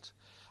corporate.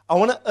 I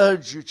want to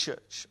urge you,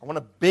 church, I want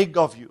to beg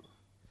of you,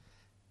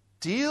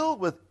 deal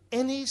with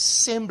any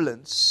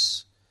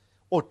semblance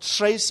or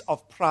trace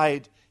of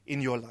pride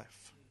in your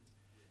life.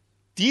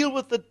 Deal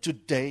with it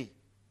today.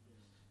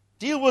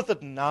 Deal with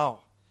it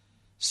now.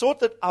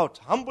 Sort it out.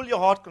 Humble your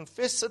heart.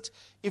 Confess it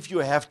if you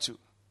have to.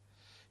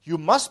 You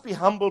must be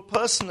humble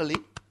personally,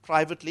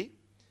 privately.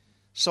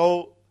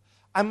 So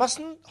I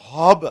mustn't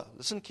harbor,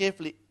 listen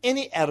carefully,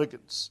 any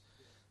arrogance,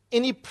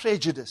 any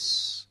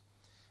prejudice,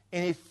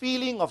 any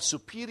feeling of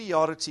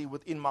superiority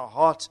within my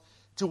heart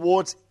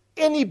towards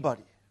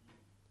anybody,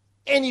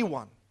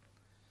 anyone.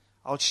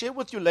 I'll share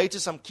with you later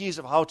some keys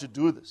of how to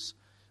do this.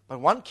 But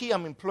one key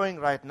I'm employing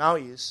right now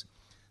is,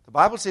 the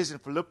Bible says in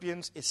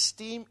Philippians,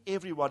 esteem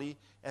everybody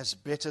as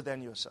better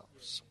than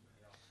yourselves.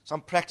 So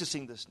I'm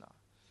practicing this now.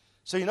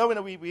 So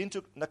when we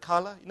into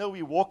Nakala,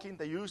 we walk in,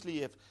 they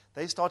usually, if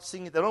they start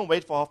singing, they don't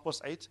wait for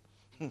 8:30.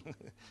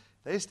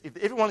 If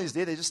everyone is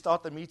there, they just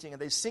start the meeting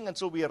and they sing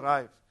until we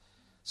arrive.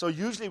 So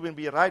usually when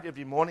we arrive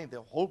every morning,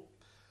 the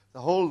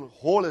whole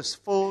hall is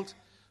filled.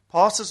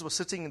 Pastors were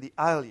sitting in the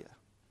aisle here.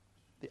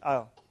 The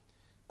aisle.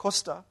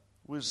 Costa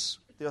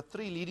there are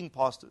 3 leading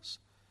pastors,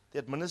 the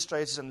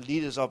administrators and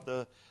leaders of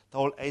the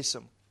whole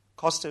ASIM.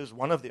 Costa is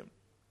one of them.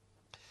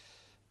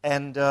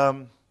 And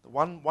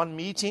one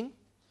meeting,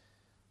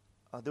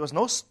 there was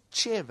no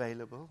chair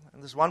available,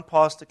 and this one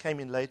pastor came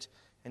in late,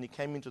 and he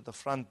came into the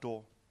front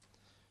door.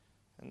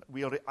 And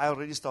I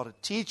already started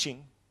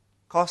teaching.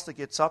 Costa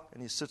gets up,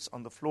 and he sits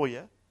on the floor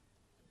here.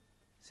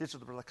 He says to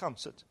the brother, come,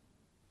 sit.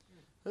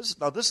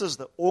 This is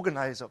the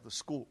organizer of the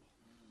school.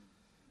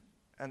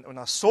 And when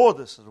I saw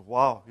this, I said,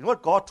 wow. You know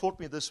what God taught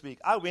me this week?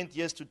 I went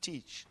years to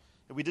teach.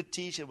 And we did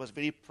teach. It was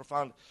very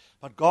profound.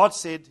 But God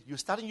said, you're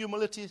studying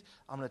humility.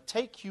 I'm going to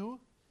take you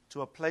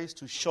to a place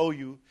to show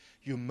you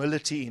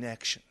humility in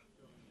action.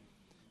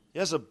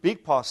 Here's a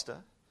big pastor,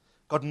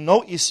 got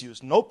no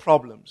issues, no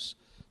problems,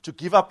 to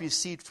give up his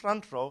seat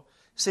front row,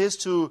 says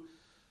to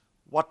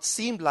what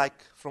seemed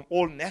like, from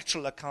all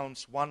natural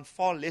accounts, one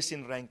far less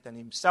in rank than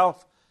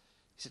himself.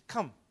 He said,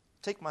 come,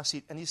 take my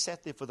seat. And he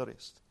sat there for the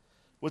rest,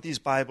 with his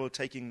Bible,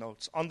 taking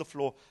notes, on the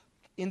floor,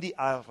 in the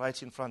aisle, right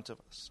in front of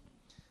us.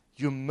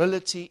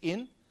 Humility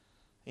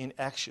in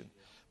action.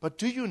 But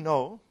do you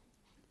know,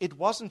 it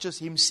wasn't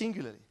just him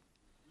singularly.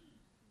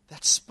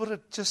 That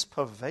spirit just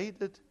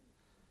pervaded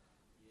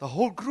the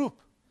whole group.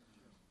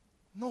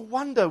 No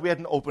wonder we had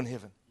an open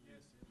heaven.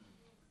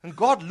 And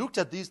God looked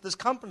at this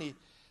company.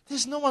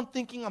 There's no one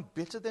thinking I'm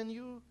better than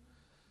you.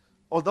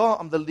 Although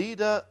I'm the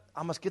leader,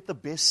 I must get the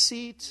best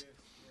seat.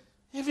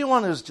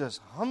 Everyone is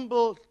just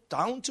humble,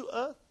 down to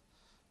earth.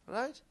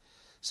 Right?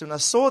 So when I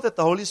saw that,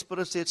 the Holy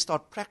Spirit said,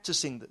 start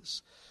practicing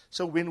this.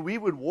 So when we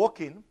would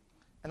walk in,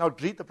 and I would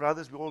greet the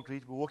brothers, we all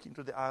greet, we walk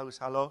into the aisle, we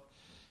say hello.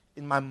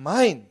 In my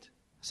mind, I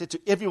said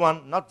to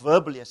everyone, not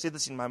verbally, I said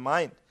this in my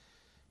mind,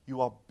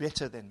 you are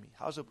better than me.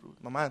 How's it?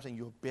 My mind, I'm saying,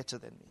 you're better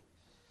than me.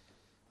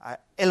 I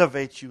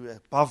elevate you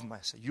above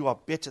myself. You are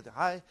better than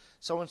I.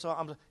 So-and-so.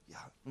 I'm like, yeah,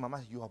 my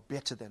mind, you are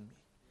better than me.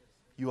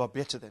 You are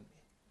better than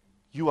me.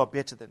 You are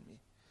better than me.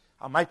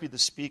 I might be the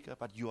speaker,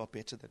 but you are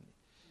better than me.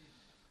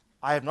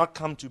 I have not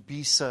come to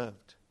be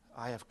served.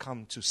 I have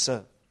come to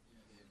serve.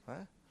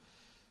 Right?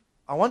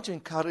 I want to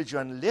encourage you,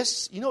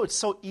 unless, it's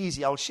so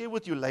easy. I'll share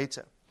with you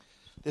later.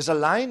 There's a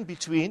line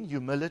between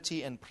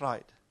humility and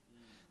pride.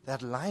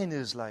 That line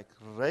is like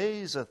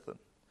razor thin.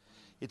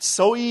 It's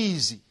so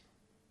easy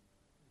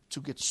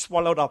to get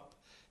swallowed up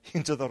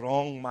into the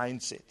wrong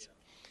mindset.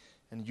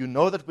 And you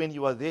know that when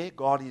you are there,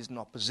 God is in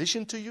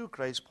opposition to you.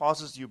 Grace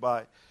passes you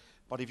by.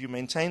 But if you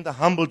maintain the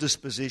humble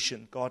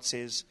disposition, God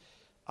says,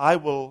 I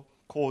will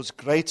cause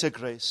greater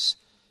grace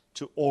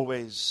to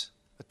always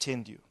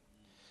attend you.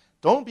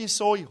 Don't be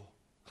so...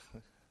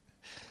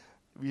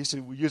 we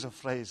use a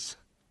phrase,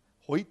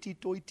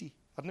 hoity-toity.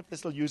 I don't know if they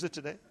still use it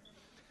today.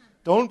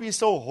 Don't be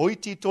so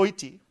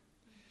hoity-toity.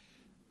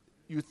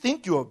 You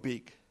think you are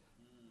big,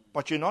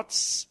 but you're not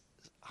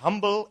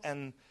humble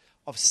and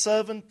of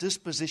servant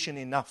disposition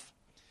enough.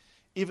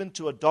 even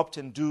to adopt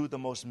and do the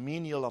most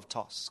menial of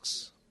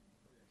tasks.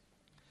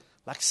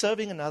 Like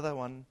serving another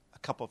one a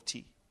cup of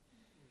tea.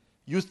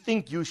 You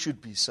think you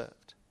should be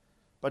served,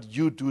 but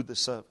you do the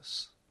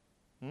service.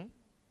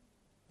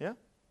 Yeah?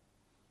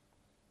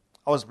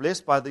 I was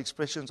blessed by the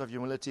expressions of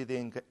humility there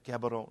in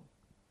Gaborone,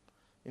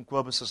 in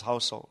Querbus's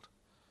household.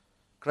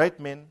 Great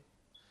men,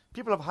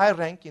 people of high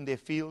rank in their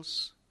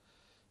fields,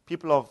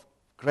 people of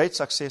great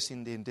success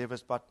in their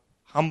endeavors, but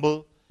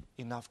humble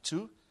enough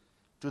to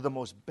do the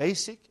most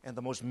basic and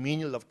the most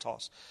menial of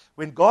tasks.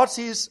 When God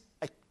sees,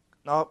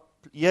 now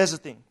here's the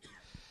thing.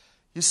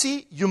 You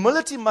see,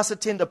 humility must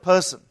attend a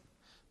person,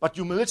 but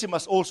humility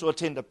must also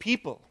attend a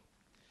people.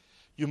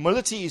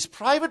 Humility is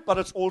private, but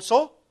it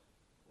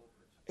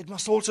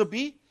must also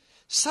be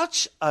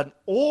such an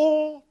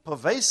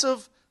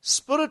all-pervasive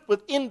spirit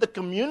within the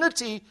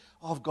community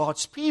of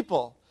God's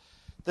people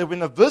that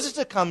when a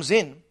visitor comes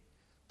in,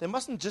 they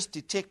mustn't just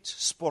detect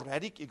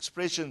sporadic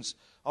expressions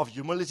of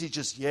humility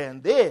just here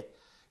and there.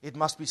 It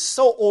must be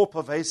so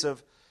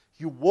all-pervasive,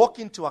 you walk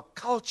into a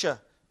culture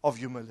of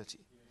humility.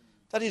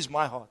 That is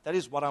my heart. That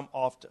is what I'm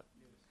after.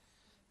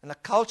 And a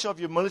culture of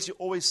humility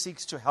always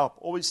seeks to help,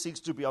 always seeks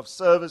to be of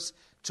service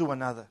to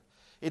another.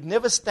 It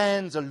never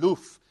stands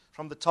aloof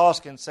from the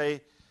task and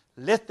say,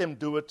 let them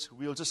do it,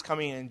 we'll just come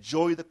in and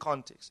enjoy the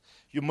context.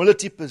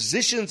 Humility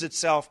positions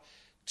itself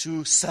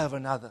to serve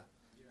another.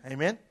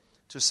 Amen?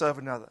 To serve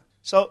another.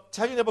 So,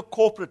 tell your neighbor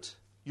corporate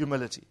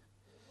humility.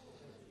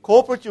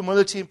 Corporate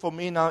humility for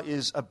me now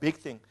is a big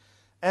thing.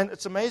 And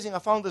it's amazing, I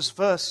found this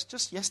verse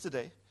just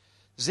yesterday.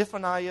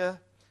 Zephaniah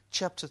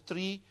chapter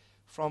 3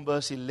 from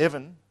verse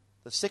 11,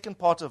 the second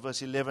part of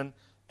verse 11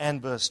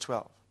 and verse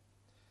 12.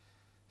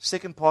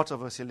 Second part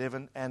of verse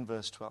 11 and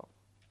verse 12.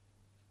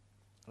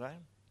 Right?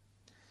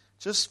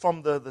 Just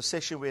from the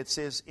session where it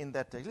says, in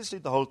that day. Let's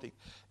read the whole thing.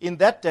 In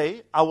that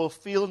day, I will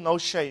feel no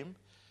shame.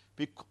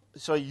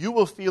 So you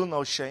will feel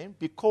no shame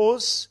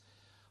because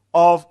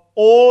of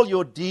all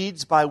your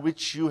deeds by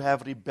which you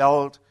have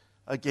rebelled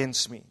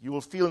against me. You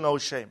will feel no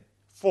shame.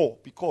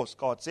 Because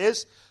God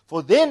says,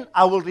 for then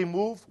I will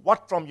remove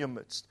what from your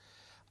midst?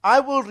 I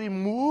will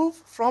remove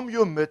from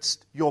your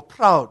midst your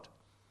proud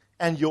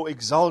and your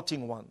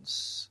exalting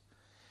ones.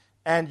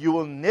 And you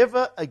will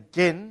never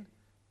again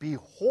be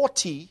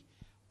haughty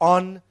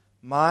on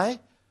my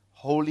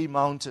holy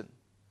mountain.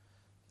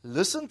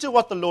 Listen to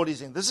what the Lord is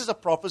saying. This is a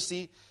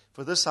prophecy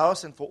for this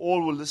house and for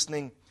all who are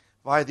listening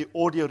via the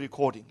audio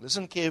recording.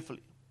 Listen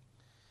carefully.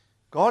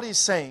 God is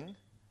saying,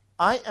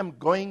 I am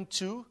going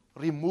to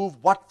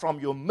remove what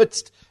from your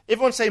midst?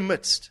 Everyone say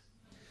midst.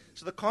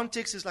 So the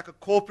context is like a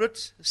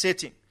corporate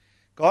setting.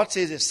 God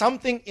says there's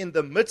something in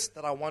the midst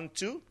that I want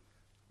to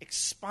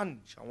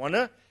expunge. I want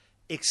to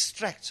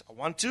extract. I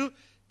want to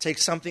take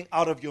something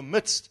out of your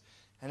midst.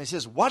 And he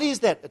says, what is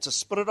that? It's a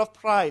spirit of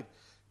pride.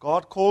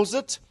 God calls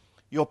it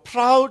your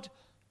proud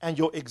and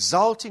your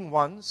exalting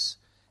ones,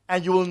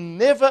 and you will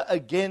never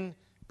again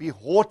be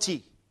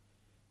haughty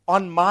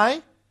on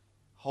my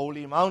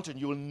holy mountain.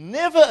 You will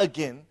never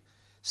again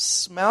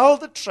smell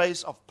the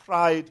trace of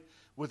pride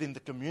within the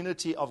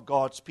community of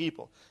God's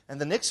people. And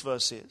the next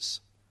verse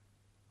says,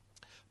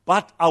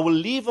 but I will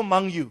leave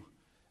among you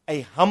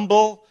a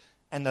humble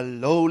and a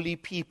lowly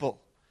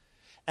people,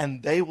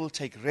 and they will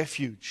take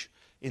refuge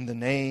in the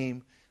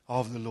name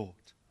of the Lord.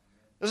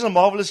 Isn't it a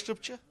marvelous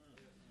scripture?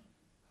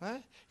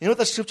 Right? You know what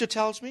the scripture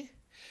tells me?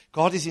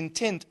 God is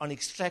intent on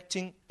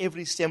extracting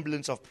every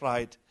semblance of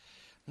pride,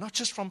 not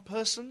just from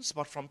persons,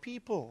 but from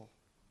people.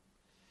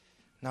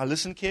 Now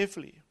listen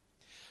carefully.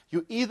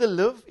 You either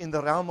live in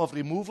the realm of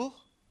removal,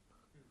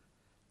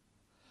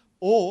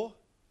 or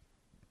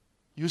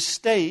you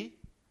stay,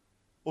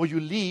 or you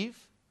leave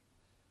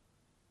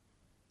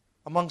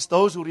amongst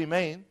those who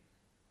remain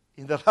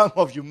in the realm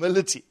of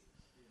humility.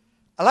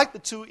 I like the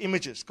two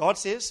images. God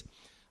says,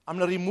 I'm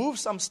going to remove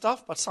some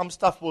stuff, but some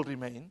stuff will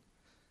remain.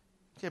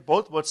 Okay,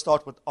 both words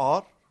start with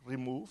R,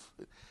 remove,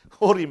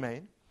 or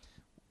remain.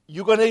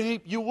 You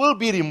will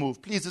be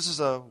removed. Please, this is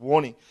a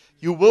warning.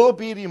 You will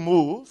be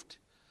removed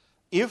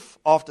if,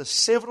 after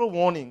several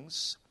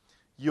warnings,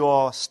 you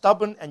are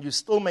stubborn and you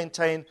still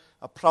maintain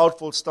a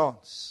proudful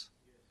stance.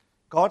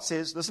 God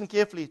says, listen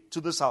carefully to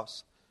this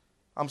house.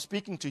 I'm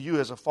speaking to you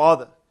as a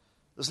father.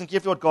 Listen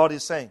carefully what God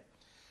is saying.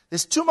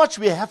 There's too much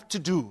we have to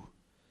do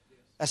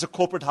as a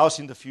corporate house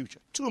in the future.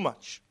 Too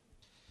much.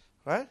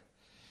 Right?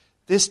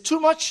 There's too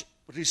much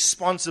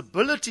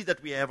responsibility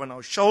that we have on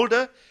our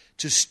shoulder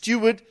to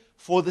steward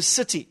for the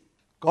city.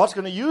 God's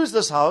going to use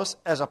this house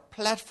as a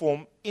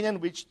platform in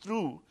and which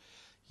through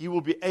He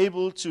will be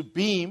able to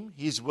beam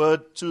His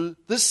word to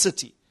this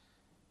city.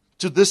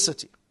 To this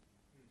city.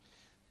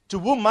 To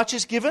whom much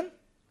is given,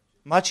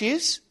 much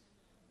is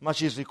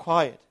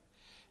required.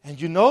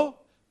 And you know,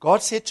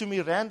 God said to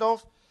me,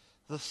 Randolph,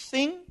 the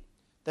thing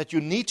that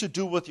you need to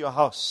do with your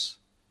house,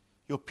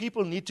 your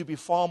people need to be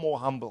far more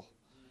humble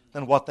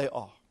than what they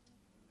are.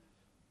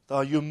 The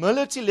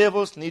humility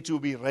levels need to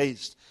be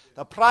raised.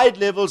 The pride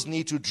levels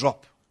need to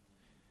drop.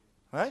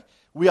 Right?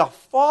 We are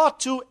far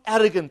too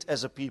arrogant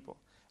as a people.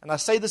 And I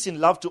say this in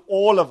love to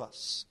all of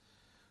us.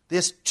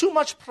 There's too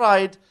much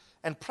pride,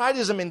 and pride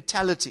is a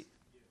mentality.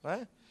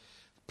 Right?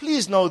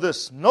 Please know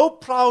this. No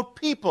proud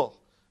people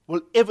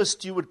will ever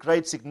steward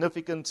great,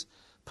 significant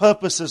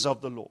purposes of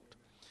the Lord.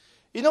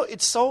 You know,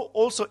 it's so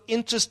also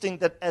interesting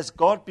that as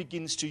God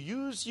begins to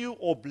use you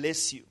or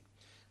bless you,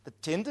 the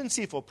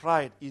tendency for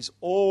pride is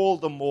all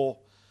the more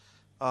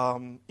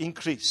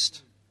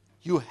increased.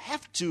 You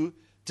have to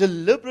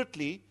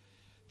deliberately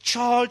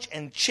charge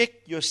and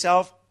check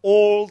yourself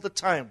all the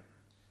time.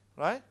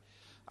 Right?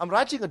 I'm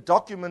writing a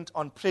document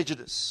on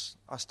prejudice.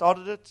 I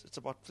started it. It's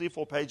about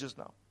 3-4 pages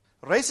now.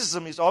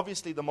 Racism is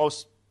obviously the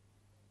most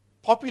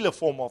popular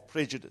form of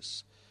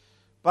prejudice.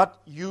 But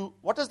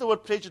what is the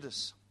word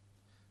prejudice?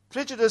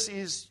 Prejudice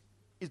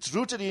it's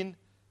rooted in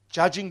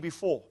judging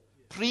before.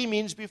 Pre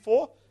means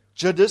before.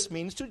 Judice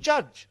means to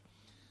judge.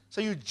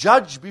 So you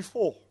judge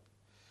before.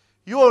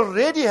 You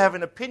already have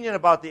an opinion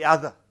about the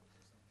other.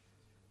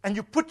 And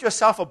you put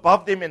yourself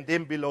above them and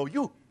them below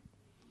you.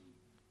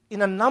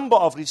 In a number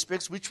of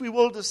respects, which we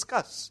will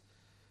discuss.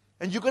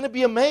 And you're going to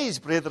be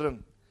amazed,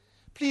 brethren.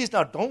 Please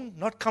now, don't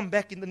not come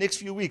back in the next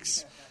few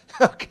weeks.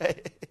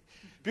 Okay?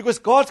 Because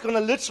God's going to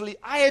literally,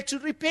 I had to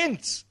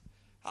repent.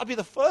 I'll be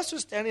the first to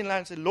stand in line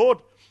and say, Lord,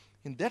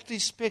 in that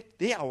respect,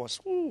 there I was.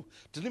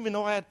 Didn't even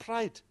know I had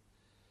pride.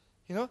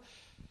 You know?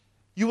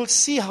 You will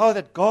see how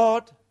that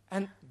God,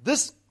 and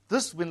this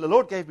when the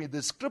Lord gave me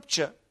this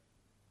scripture,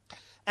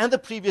 and the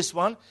previous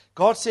one,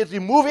 God said,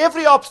 remove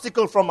every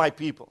obstacle from my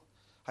people.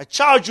 I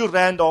charge you,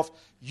 Randolph,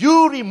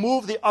 you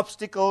remove the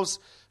obstacles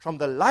from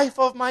the life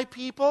of my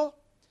people,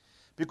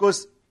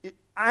 because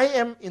I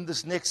am in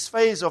this next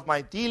phase of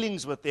my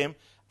dealings with them.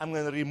 I'm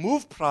going to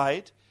remove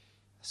pride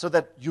so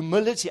that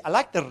humility, I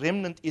like the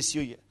remnant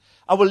issue here.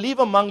 I will leave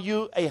among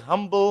you a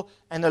humble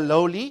and a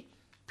lowly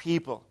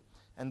people,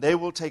 and they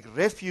will take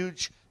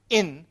refuge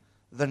in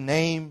the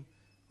name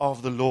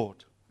of the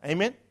Lord.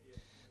 Amen?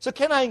 So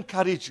can I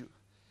encourage you?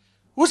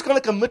 Who's going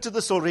to commit to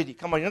this already?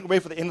 Come on, you're not going to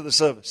wait for the end of the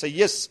service. Say,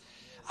 yes,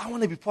 I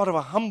want to be part of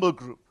a humble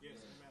group.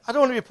 I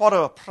don't want to be part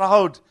of a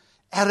proud,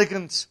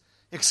 arrogant,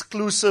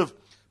 exclusive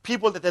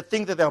people that they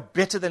think that they're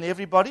better than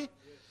everybody.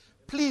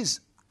 Please,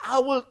 I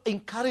will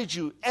encourage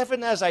you,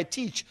 even as I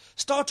teach,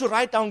 start to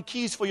write down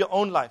keys for your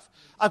own life.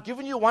 I've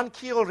given you one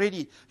key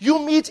already. You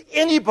meet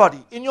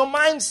anybody, in your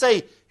mind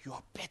say, you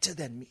are better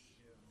than me.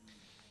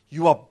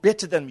 You are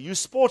better than me. You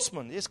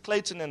sportsmen. There's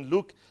Clayton and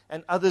Luke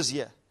and others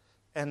here.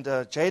 And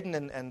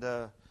Jaden and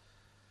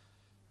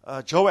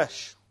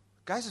Joash.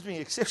 Guys is doing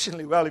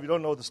exceptionally well if you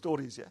don't know the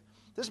stories here.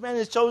 This man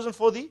is chosen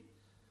for the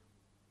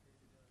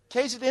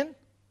KZN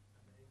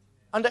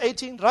under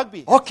 18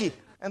 rugby, hockey.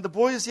 And the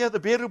boys here, the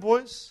Beru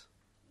boys,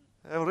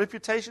 have a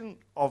reputation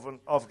of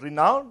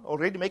renown,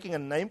 already making a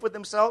name for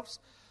themselves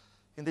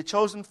in their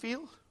chosen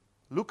field.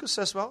 Lucas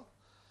as well.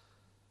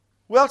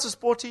 Who else is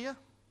sporty here?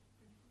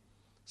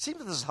 Seems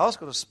that this house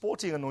got a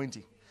sporting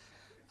anointing.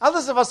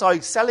 Others of us are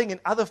excelling in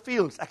other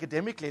fields,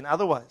 academically and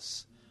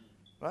otherwise.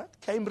 Right?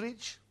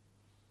 Cambridge.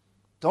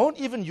 Don't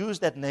even use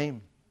that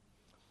name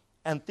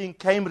and think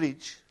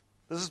Cambridge.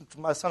 This is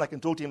my son, I can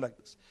talk to him like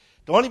this.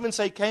 Don't even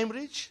say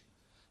Cambridge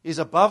is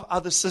above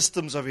other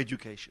systems of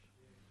education.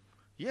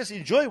 Yes,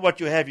 enjoy what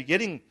you have. You're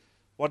getting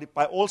what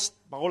by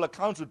all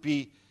accounts would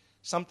be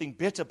something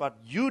better, but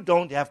you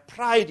don't have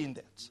pride in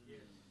that.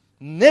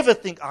 Never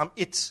think I'm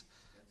it.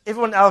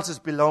 Everyone else is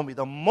below me.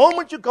 The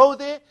moment you go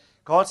there,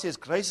 God says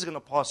grace is going to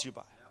pass you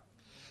by.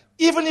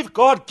 Even if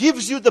God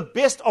gives you the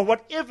best of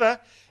whatever,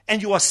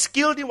 and you are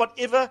skilled in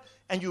whatever,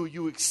 and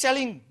you're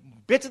excelling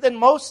better than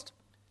most,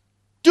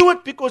 do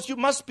it because you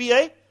must be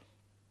a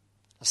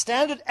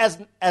standard as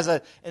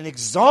an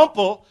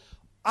example.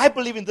 I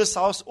believe in this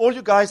house, all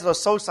you guys that are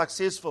so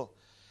successful,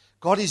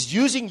 God is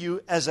using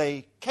you as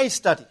a case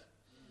study.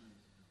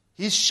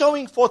 He's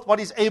showing forth what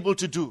He's able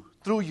to do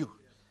through you.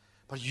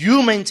 But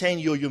you maintain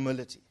your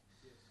humility.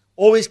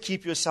 Always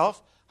keep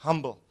yourself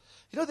humble.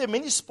 You know, there are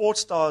many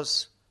sports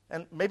stars,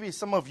 and maybe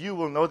some of you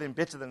will know them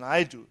better than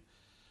I do,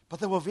 but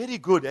they were very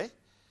good, eh?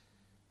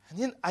 And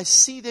then I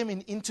see them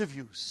in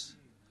interviews.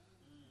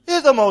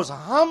 They're the most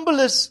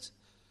humblest,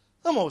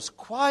 the most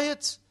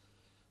quiet,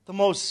 the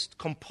most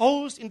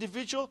composed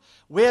individual,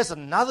 whereas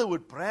another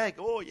would brag,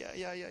 oh,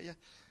 yeah.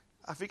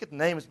 I forget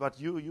names, but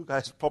you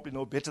guys probably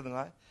know better than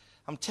I.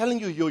 I'm telling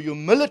you, your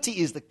humility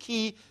is the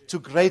key to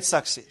great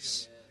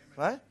success.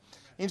 Right?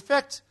 In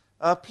fact,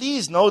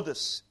 please know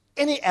this.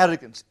 Any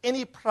arrogance,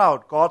 any pride,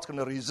 God's going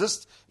to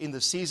resist in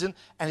the season,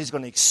 and He's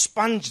going to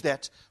expunge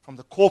that from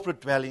the corporate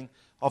dwelling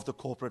of the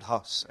corporate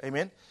house.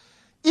 Amen?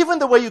 Even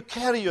the way you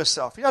carry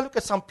yourself. You know, look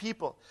at some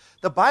people.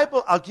 The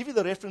Bible, I'll give you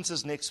the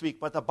references next week,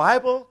 but the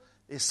Bible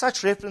is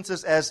such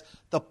references as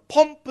the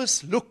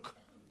pompous look.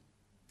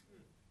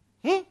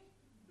 You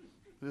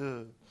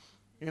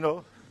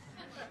know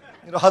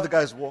how the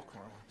guys walk.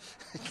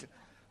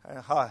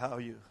 Hi, how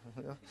are you?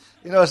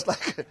 You know, it's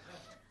like,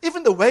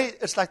 even the way,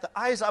 it's like the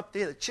eyes are up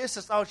there, the chest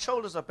is out,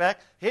 shoulders are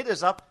back, head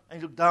is up, and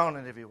you look down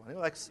on everyone. You're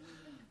like,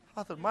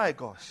 I thought, my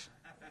gosh,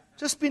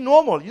 just be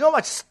normal. You know how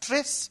much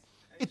stress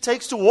it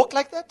takes to walk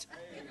like that?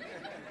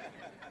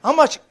 How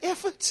much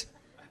effort?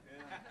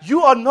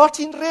 You are not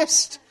in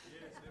rest.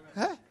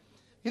 Huh?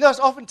 You know, I was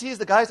often teased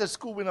the guys at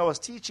school when I was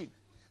teaching.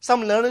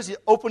 Some learners, you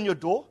open your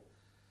door,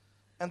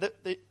 and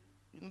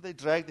they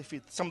drag their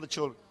feet, some of the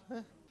children.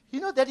 Huh? You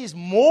know, that is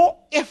more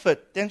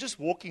effort than just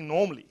walking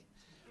normally.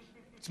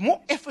 It's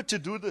more effort to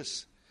do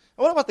this.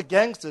 And what about the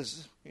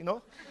gangsters, you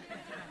know?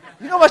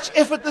 You know how much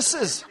effort this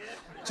is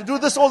to do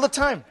this all the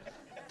time?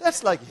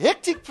 That's like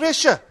hectic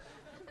pressure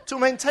to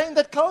maintain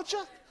that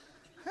culture.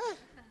 Huh?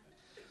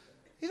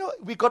 You know,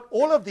 we got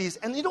all of these,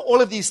 and you know,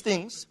 all of these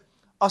things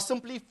are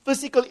simply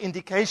physical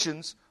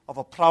indications of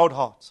a proud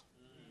heart,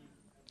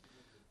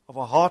 of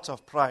a heart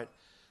of pride.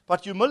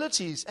 But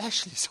humility is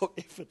actually so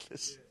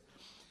effortless.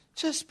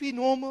 Just be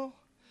normal,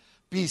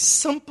 be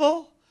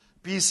simple,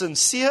 be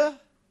sincere,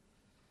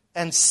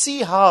 and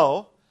see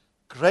how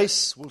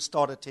grace will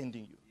start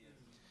attending you.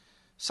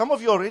 Some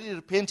of you are already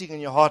repenting in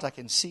your heart, I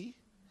can see,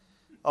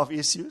 of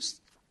issues.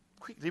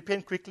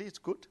 Repent quickly, it's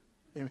good.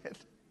 Amen.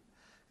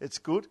 It's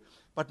good.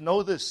 But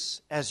know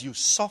this, as you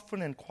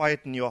soften and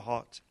quieten your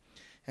heart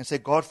and say,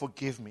 God,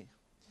 forgive me.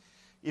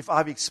 If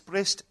I've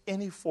expressed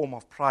any form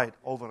of pride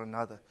over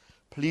another,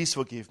 please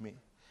forgive me.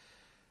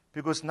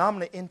 Because now I'm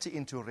going to enter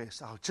into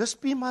rest. I'll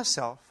just be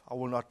myself. I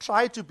will not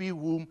try to be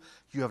whom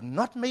you have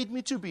not made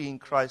me to be in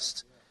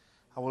Christ.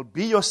 I will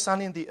be your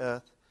son in the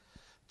earth.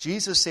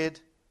 Jesus said,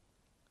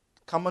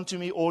 come unto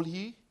me, all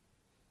ye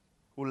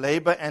who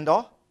labor and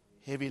are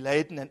heavy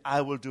laden, and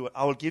I will do it.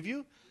 I will give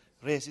you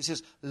rest. He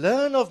says,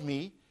 learn of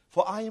me,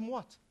 for I am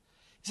what?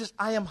 He says,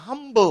 I am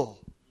humble,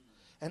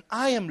 and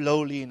I am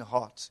lowly in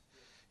heart.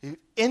 If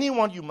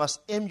anyone you must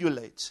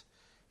emulate,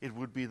 it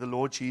would be the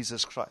Lord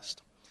Jesus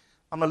Christ.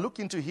 I'm going to look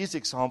into his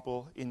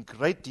example in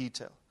great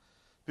detail,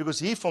 because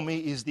he, for me,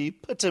 is the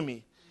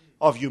epitome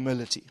of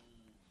humility.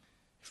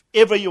 If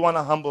ever you want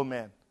a humble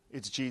man,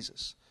 it's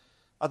Jesus.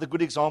 Other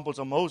good examples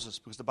are Moses,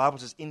 because the Bible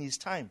says in his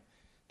time,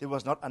 there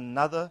was not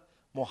another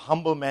more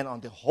humble man on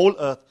the whole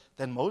earth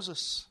than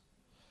Moses.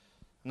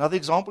 Another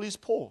example is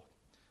Paul.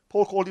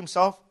 Paul called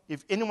himself,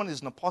 if anyone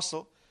is an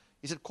apostle,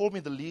 he said, call me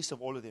the least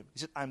of all of them. He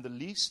said, I'm the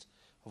least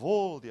of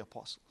all the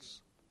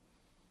apostles.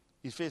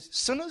 He said,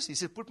 sinners, he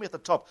said, put me at the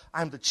top.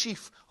 I'm the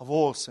chief of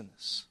all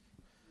sinners.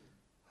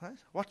 Right?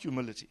 What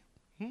humility.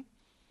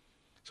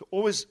 So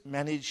always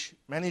manage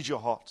your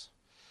heart.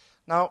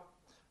 Now,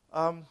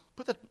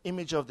 put that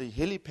image of the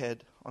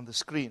helipad on the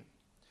screen.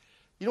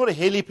 You know what a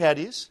helipad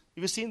is?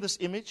 Have you seen this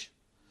image?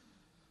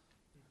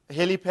 A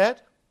helipad?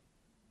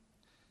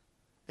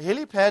 A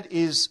helipad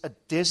is a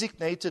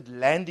designated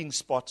landing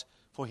spot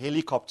for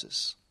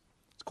helicopters.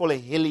 It's called a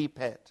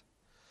helipad.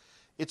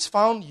 It's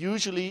found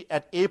usually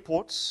at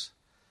airports.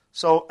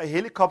 So a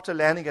helicopter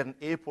landing at an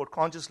airport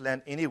can't just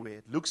land anywhere.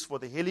 It looks for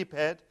the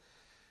helipad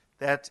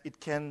that it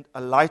can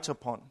alight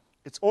upon.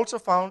 It's also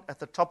found at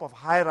the top of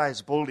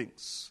high-rise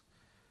buildings.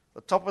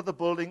 The top of the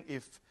building,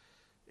 if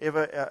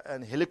ever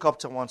a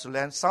helicopter wants to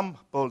land, some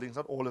buildings,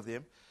 not all of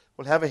them,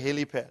 will have a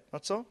helipad.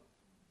 Not so?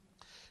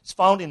 It's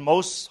found in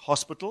most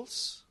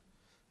hospitals.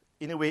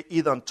 Anywhere,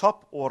 either on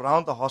top or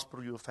around the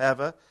hospital, you'll have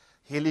a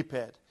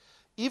helipad.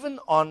 Even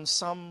on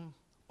some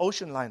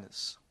ocean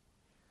liners,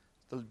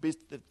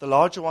 the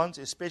larger ones,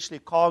 especially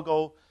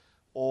cargo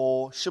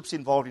or ships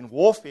involved in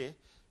warfare,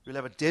 you'll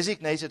have a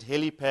designated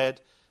helipad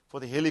for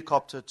the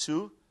helicopter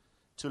to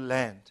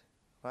land.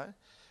 Right?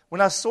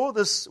 When I saw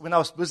this, when I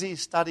was busy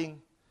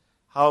studying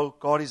how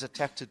God is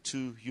attracted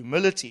to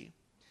humility,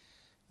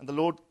 and the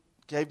Lord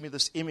gave me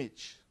this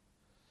image.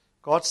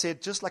 God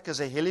said, just like as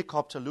a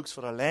helicopter looks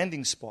for a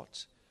landing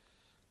spot,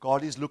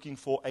 God is looking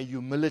for a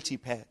humility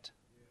pad.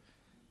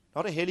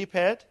 Not a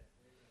helipad.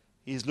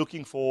 He's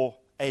looking for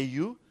a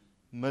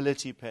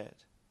humility pad.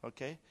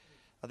 Okay?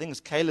 I think it's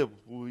Caleb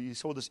who he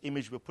saw this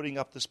image. We're putting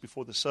up this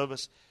before the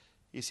service.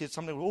 He said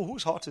something, oh,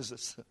 whose heart is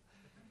this?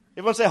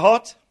 Everyone say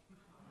heart.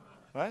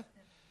 Right?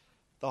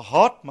 The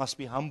heart must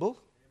be humble.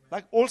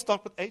 Like all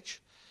start with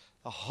H.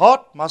 The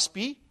heart must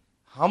be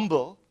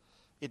humble.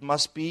 It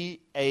must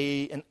be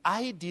an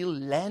ideal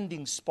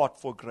landing spot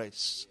for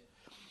grace.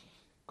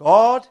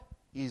 God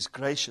is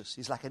gracious.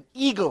 He's like an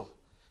eagle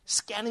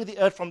scanning the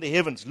earth from the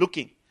heavens,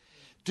 looking.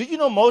 Do you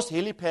know most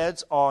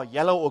helipads are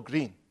yellow or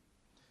green?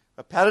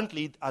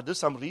 Apparently, I did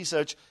some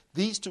research.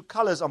 These two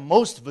colors are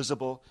most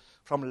visible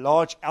from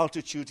large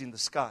altitude in the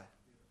sky.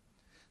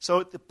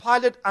 So the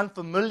pilot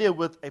unfamiliar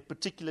with a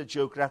particular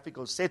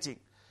geographical setting,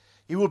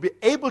 he will be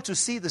able to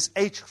see this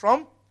H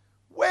from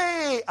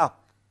way up.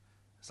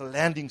 It's a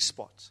landing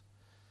spot.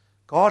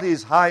 God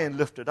is high and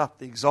lifted up,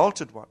 the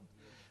exalted one.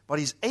 But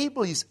he's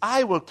able, his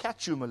eye will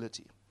catch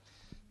humility.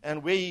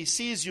 And where he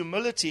sees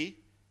humility,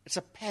 it's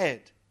a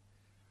pad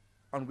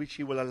on which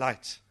he will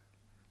alight.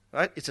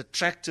 Right? It's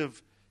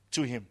attractive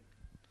to him.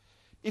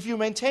 If you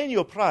maintain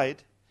your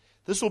pride,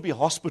 this will be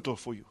hospital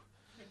for you.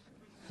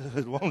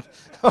 It won't.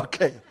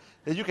 Okay.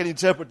 Then you can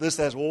interpret this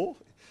as,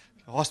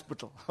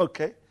 hospital.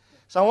 Okay.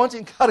 So I want to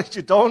encourage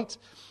you, don't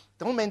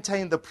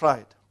maintain the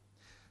pride.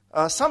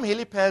 Some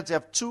helipads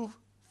have two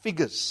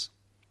figures.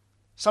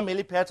 Some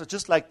helipads are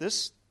just like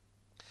this.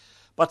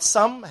 But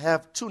some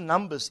have two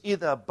numbers,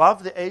 either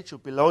above the H or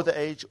below the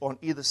H or on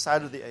either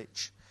side of the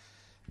H.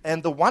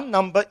 And the one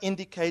number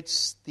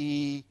indicates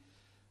the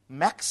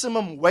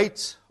maximum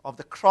weight of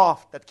the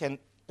craft that can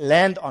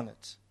land on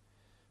it.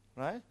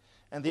 Right?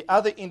 And the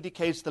other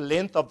indicates the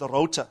length of the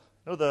rotor.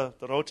 You know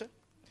the rotor?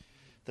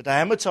 The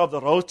diameter of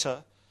the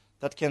rotor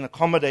that can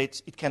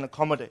accommodate,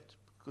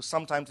 because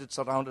sometimes it's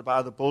surrounded by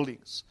other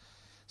buildings.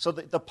 So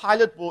the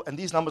pilot will, and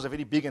these numbers are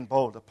very big and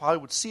bold, the pilot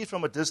would see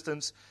from a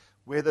distance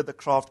whether the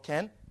craft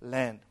can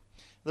land.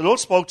 The Lord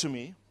spoke to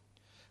me.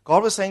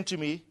 God was saying to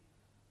me,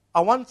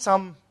 I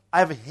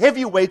have a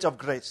heavy weight of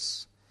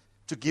grace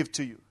to give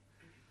to you.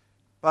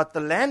 But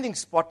the landing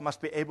spot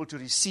must be able to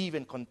receive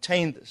and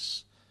contain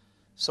this.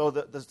 So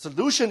the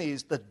solution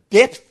is the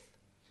depth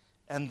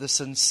and the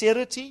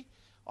sincerity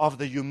of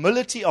the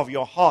humility of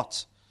your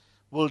heart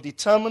will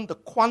determine the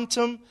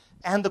quantum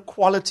and the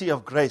quality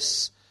of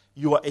grace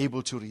you are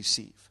able to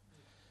receive.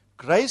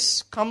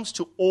 Grace comes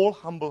to all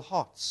humble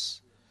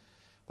hearts.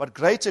 But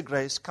greater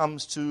grace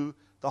comes to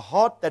the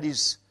heart that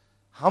is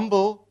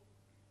humble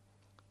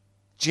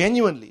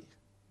genuinely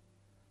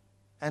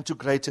and to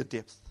greater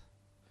depth.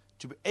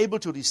 To be able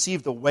to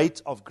receive the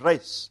weight of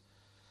grace,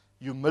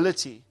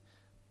 humility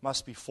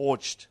must be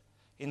forged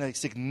in a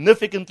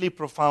significantly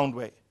profound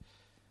way.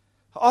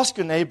 Ask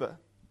your neighbor,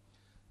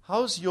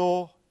 how's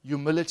your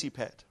humility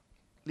pad?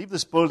 Leave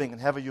this building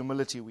and have a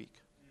humility week.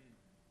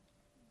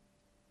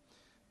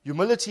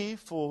 Humility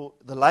for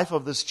the life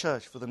of this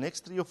church for the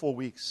next 3 or 4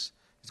 weeks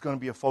is going to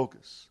be a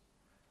focus.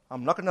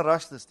 I'm not going to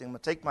rush this thing. I'm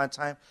going to take my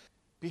time.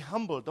 Be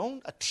humble.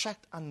 Don't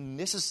attract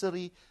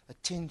unnecessary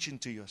attention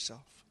to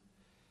yourself.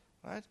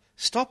 Right?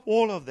 Stop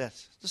all of that.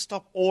 Just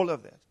stop all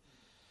of that.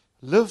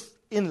 Live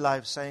in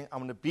life saying, I'm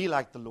going to be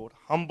like the Lord,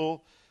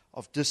 humble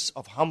of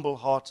humble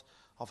heart,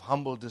 of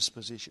humble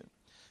disposition.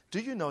 Do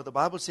you know the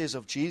Bible says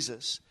of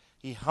Jesus,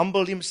 he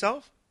humbled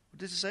himself? What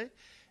does it say?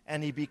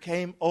 And he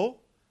became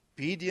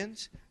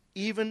obedient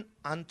even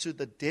unto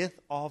the death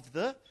of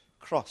the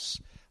cross.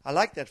 I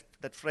like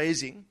that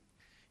phrasing.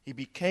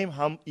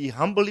 He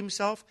humbled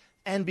himself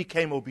and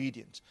became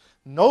obedient.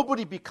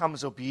 Nobody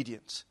becomes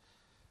obedient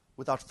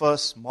without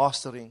first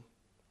mastering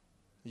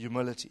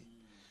humility.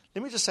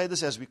 Let me just say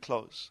this as we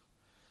close.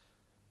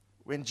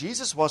 When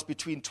Jesus was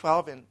between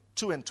 2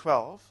 and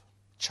 12,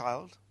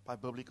 child by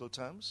biblical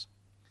terms,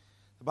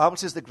 the Bible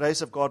says the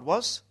grace of God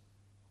was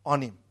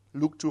on him.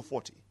 Luke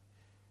 2:40.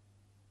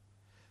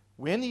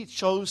 When he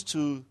chose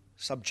to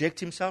subject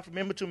himself,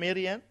 remember to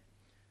Mary and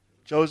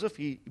Joseph,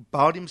 he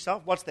bowed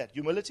himself. What's that?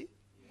 Humility.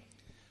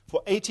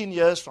 For 18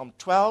 years, from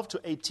 12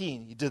 to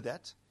 18, he did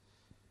that.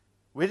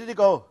 Where did he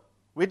go?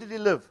 Where did he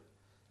live?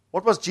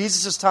 What was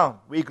Jesus' town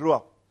where he grew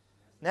up?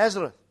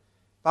 Nazareth.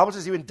 The Bible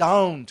says he went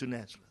down to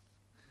Nazareth.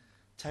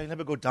 Tell you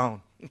never go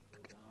down.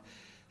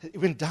 He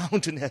went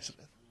down to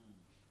Nazareth.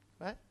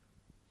 Right?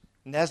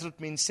 Nazareth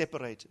means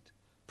separated,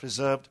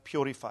 preserved,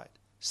 purified,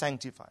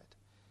 sanctified.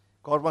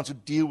 God wants to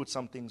deal with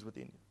some things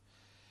within you.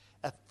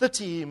 At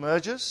 30, he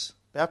emerges,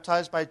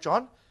 baptized by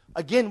John.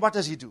 Again, what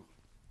does he do?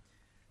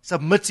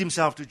 Submits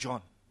himself to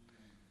John.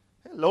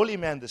 A lowly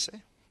man, this,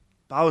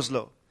 bows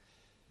low.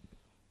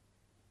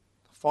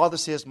 The Father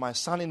says, my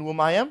son in whom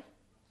I am.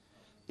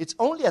 It's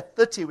only at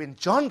 30 when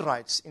John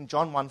writes in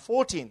John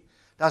 1:14,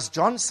 does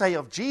John say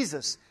of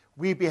Jesus,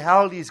 we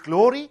beheld his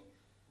glory,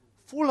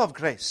 full of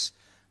grace.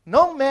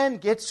 No man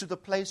gets to the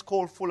place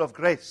called full of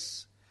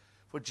grace.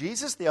 For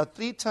Jesus, there are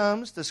 3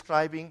 terms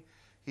describing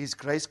his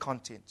grace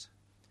content.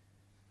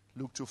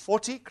 Luke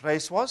 2:40,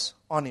 grace was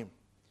on him.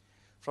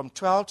 From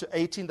 12 to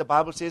 18, the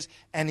Bible says,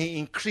 and he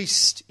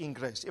increased in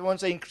grace. Everyone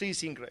say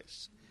increase in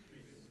grace.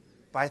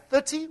 By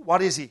 30,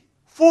 what is he?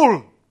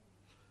 Full.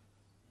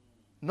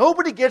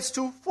 Nobody gets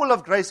to full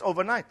of grace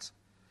overnight.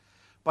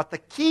 But the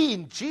key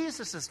in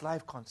Jesus'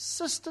 life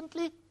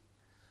consistently,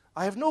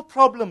 I have no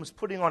problems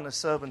putting on a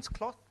servant's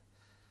cloth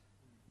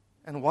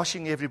and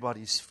washing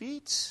everybody's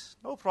feet.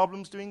 No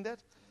problems doing that.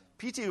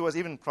 Peter was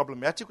even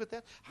problematic with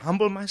that.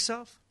 Humble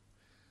myself.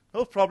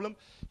 No problem.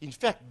 In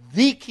fact,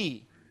 the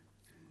key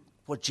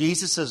for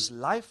Jesus'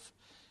 life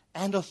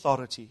and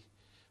authority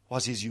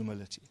was his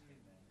humility.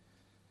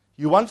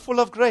 You want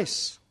full of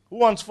grace? Who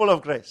wants full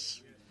of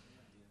grace?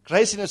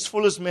 Grace in its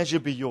fullest measure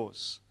be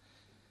yours.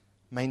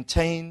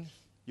 Maintain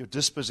your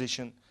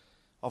disposition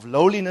of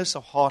lowliness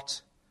of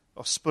heart,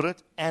 of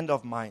spirit, and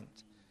of mind.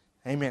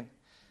 Amen.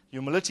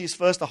 Humility is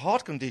first a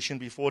heart condition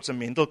before it's a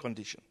mental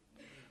condition.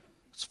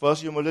 It's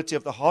first humility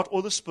of the heart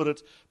or the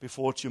spirit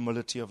before it's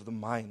humility of the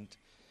mind.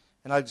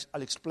 And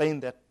I'll explain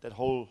that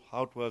whole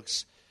how it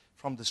works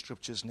from the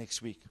scriptures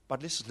next week.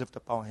 But let's lift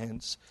up our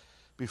hands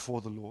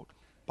before the Lord.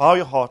 Bow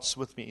your hearts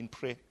with me in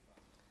prayer.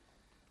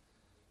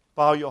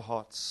 Bow your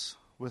hearts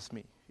with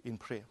me in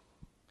prayer.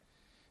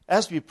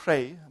 As we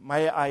pray,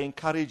 may I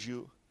encourage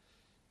you,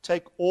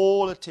 take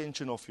all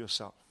attention off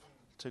yourself.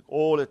 Take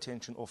all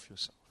attention off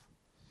yourself.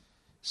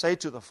 Say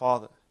to the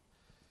Father,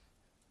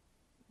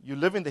 you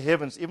live in the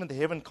heavens, even the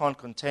heaven can't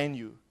contain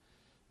you,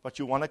 but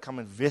you want to come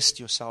and vest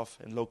yourself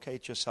and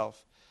locate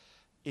yourself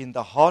in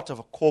the heart of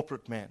a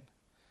corporate man.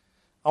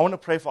 I want to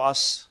pray for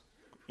us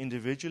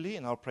individually,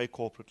 and I'll pray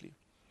corporately.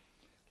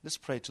 Let's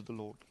pray to the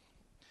Lord.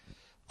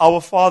 Our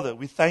Father,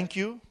 we thank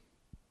you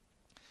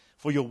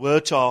for your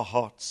word to our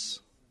hearts.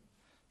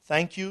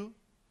 Thank you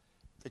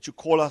that you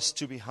call us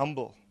to be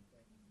humble.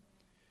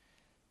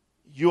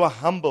 You are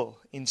humble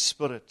in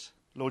spirit,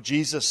 Lord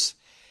Jesus,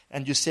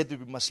 and you said that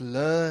we must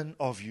learn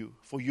of you,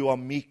 for you are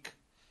meek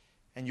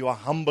and you are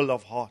humble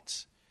of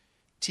heart.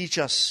 Teach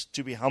us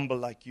to be humble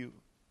like you.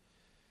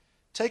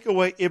 Take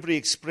away every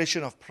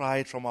expression of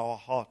pride from our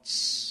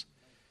hearts.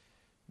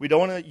 We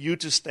don't want you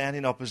to stand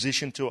in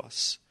opposition to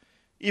us.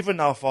 Even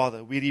now,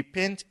 Father, we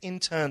repent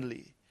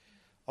internally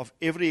of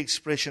every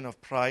expression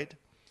of pride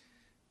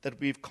that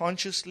we've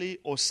consciously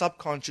or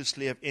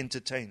subconsciously have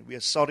entertained. We are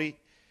sorry.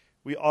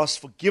 We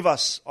ask, forgive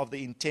us of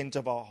the intent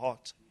of our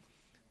heart.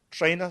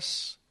 Train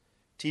us,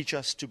 teach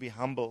us to be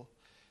humble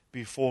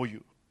before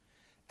you.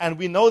 And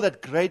we know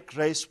that great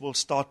grace will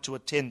start to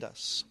attend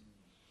us.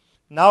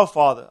 Now,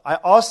 Father, I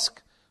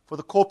ask for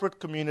the corporate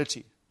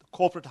community, the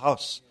corporate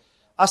house.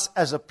 Us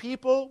as a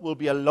people will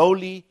be a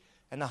lowly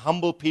and a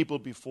humble people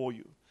before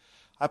you.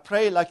 I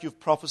pray, like you've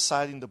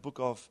prophesied in the book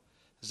of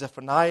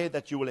Zephaniah,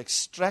 that you will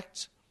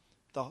extract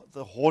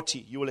the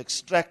haughty, you will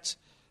extract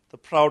the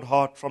proud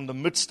heart from the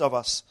midst of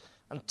us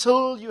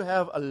until you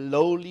have a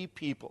lowly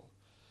people,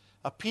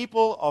 a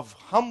people of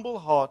humble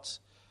heart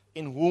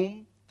in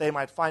whom they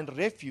might find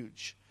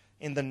refuge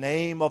in the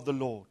name of the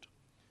Lord.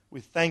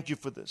 We thank you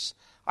for this.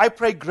 I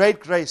pray great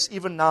grace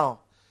even now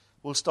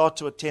will start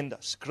to attend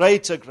us.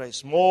 Greater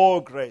grace,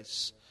 more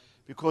grace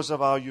because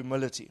of our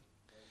humility.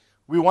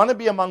 We want to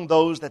be among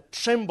those that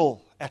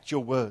tremble at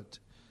your word.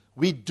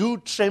 We do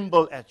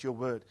tremble at your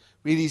word.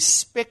 We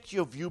respect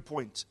your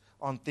viewpoint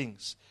on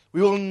things.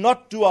 We will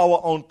not do our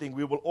own thing.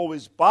 We will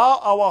always bow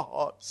our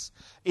hearts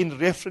in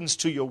reference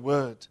to your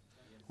word.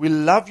 We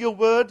love your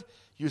word.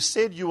 You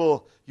said you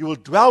will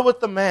dwell with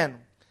the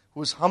man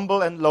who is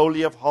humble and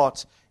lowly of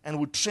heart and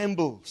who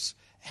trembles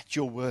at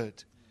your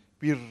word.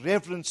 We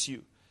reverence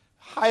you.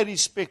 High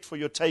respect for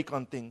your take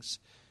on things.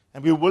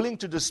 And we're willing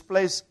to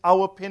displace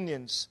our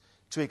opinions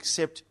to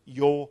accept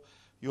your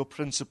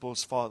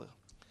principles, Father.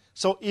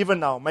 So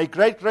even now, may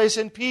great grace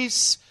and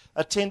peace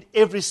attend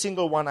every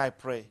single one, I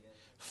pray.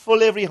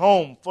 Fill every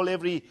home, fill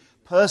every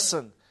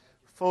person,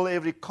 fill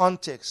every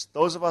context.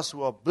 Those of us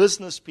who are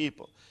business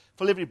people,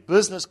 fill every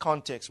business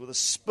context with a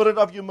spirit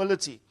of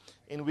humility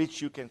in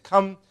which you can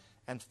come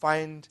and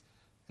find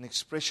an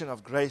expression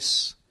of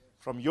grace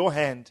from your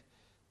hand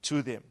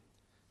to them.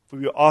 For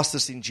we ask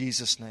this in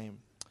Jesus' name.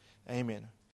 Amen.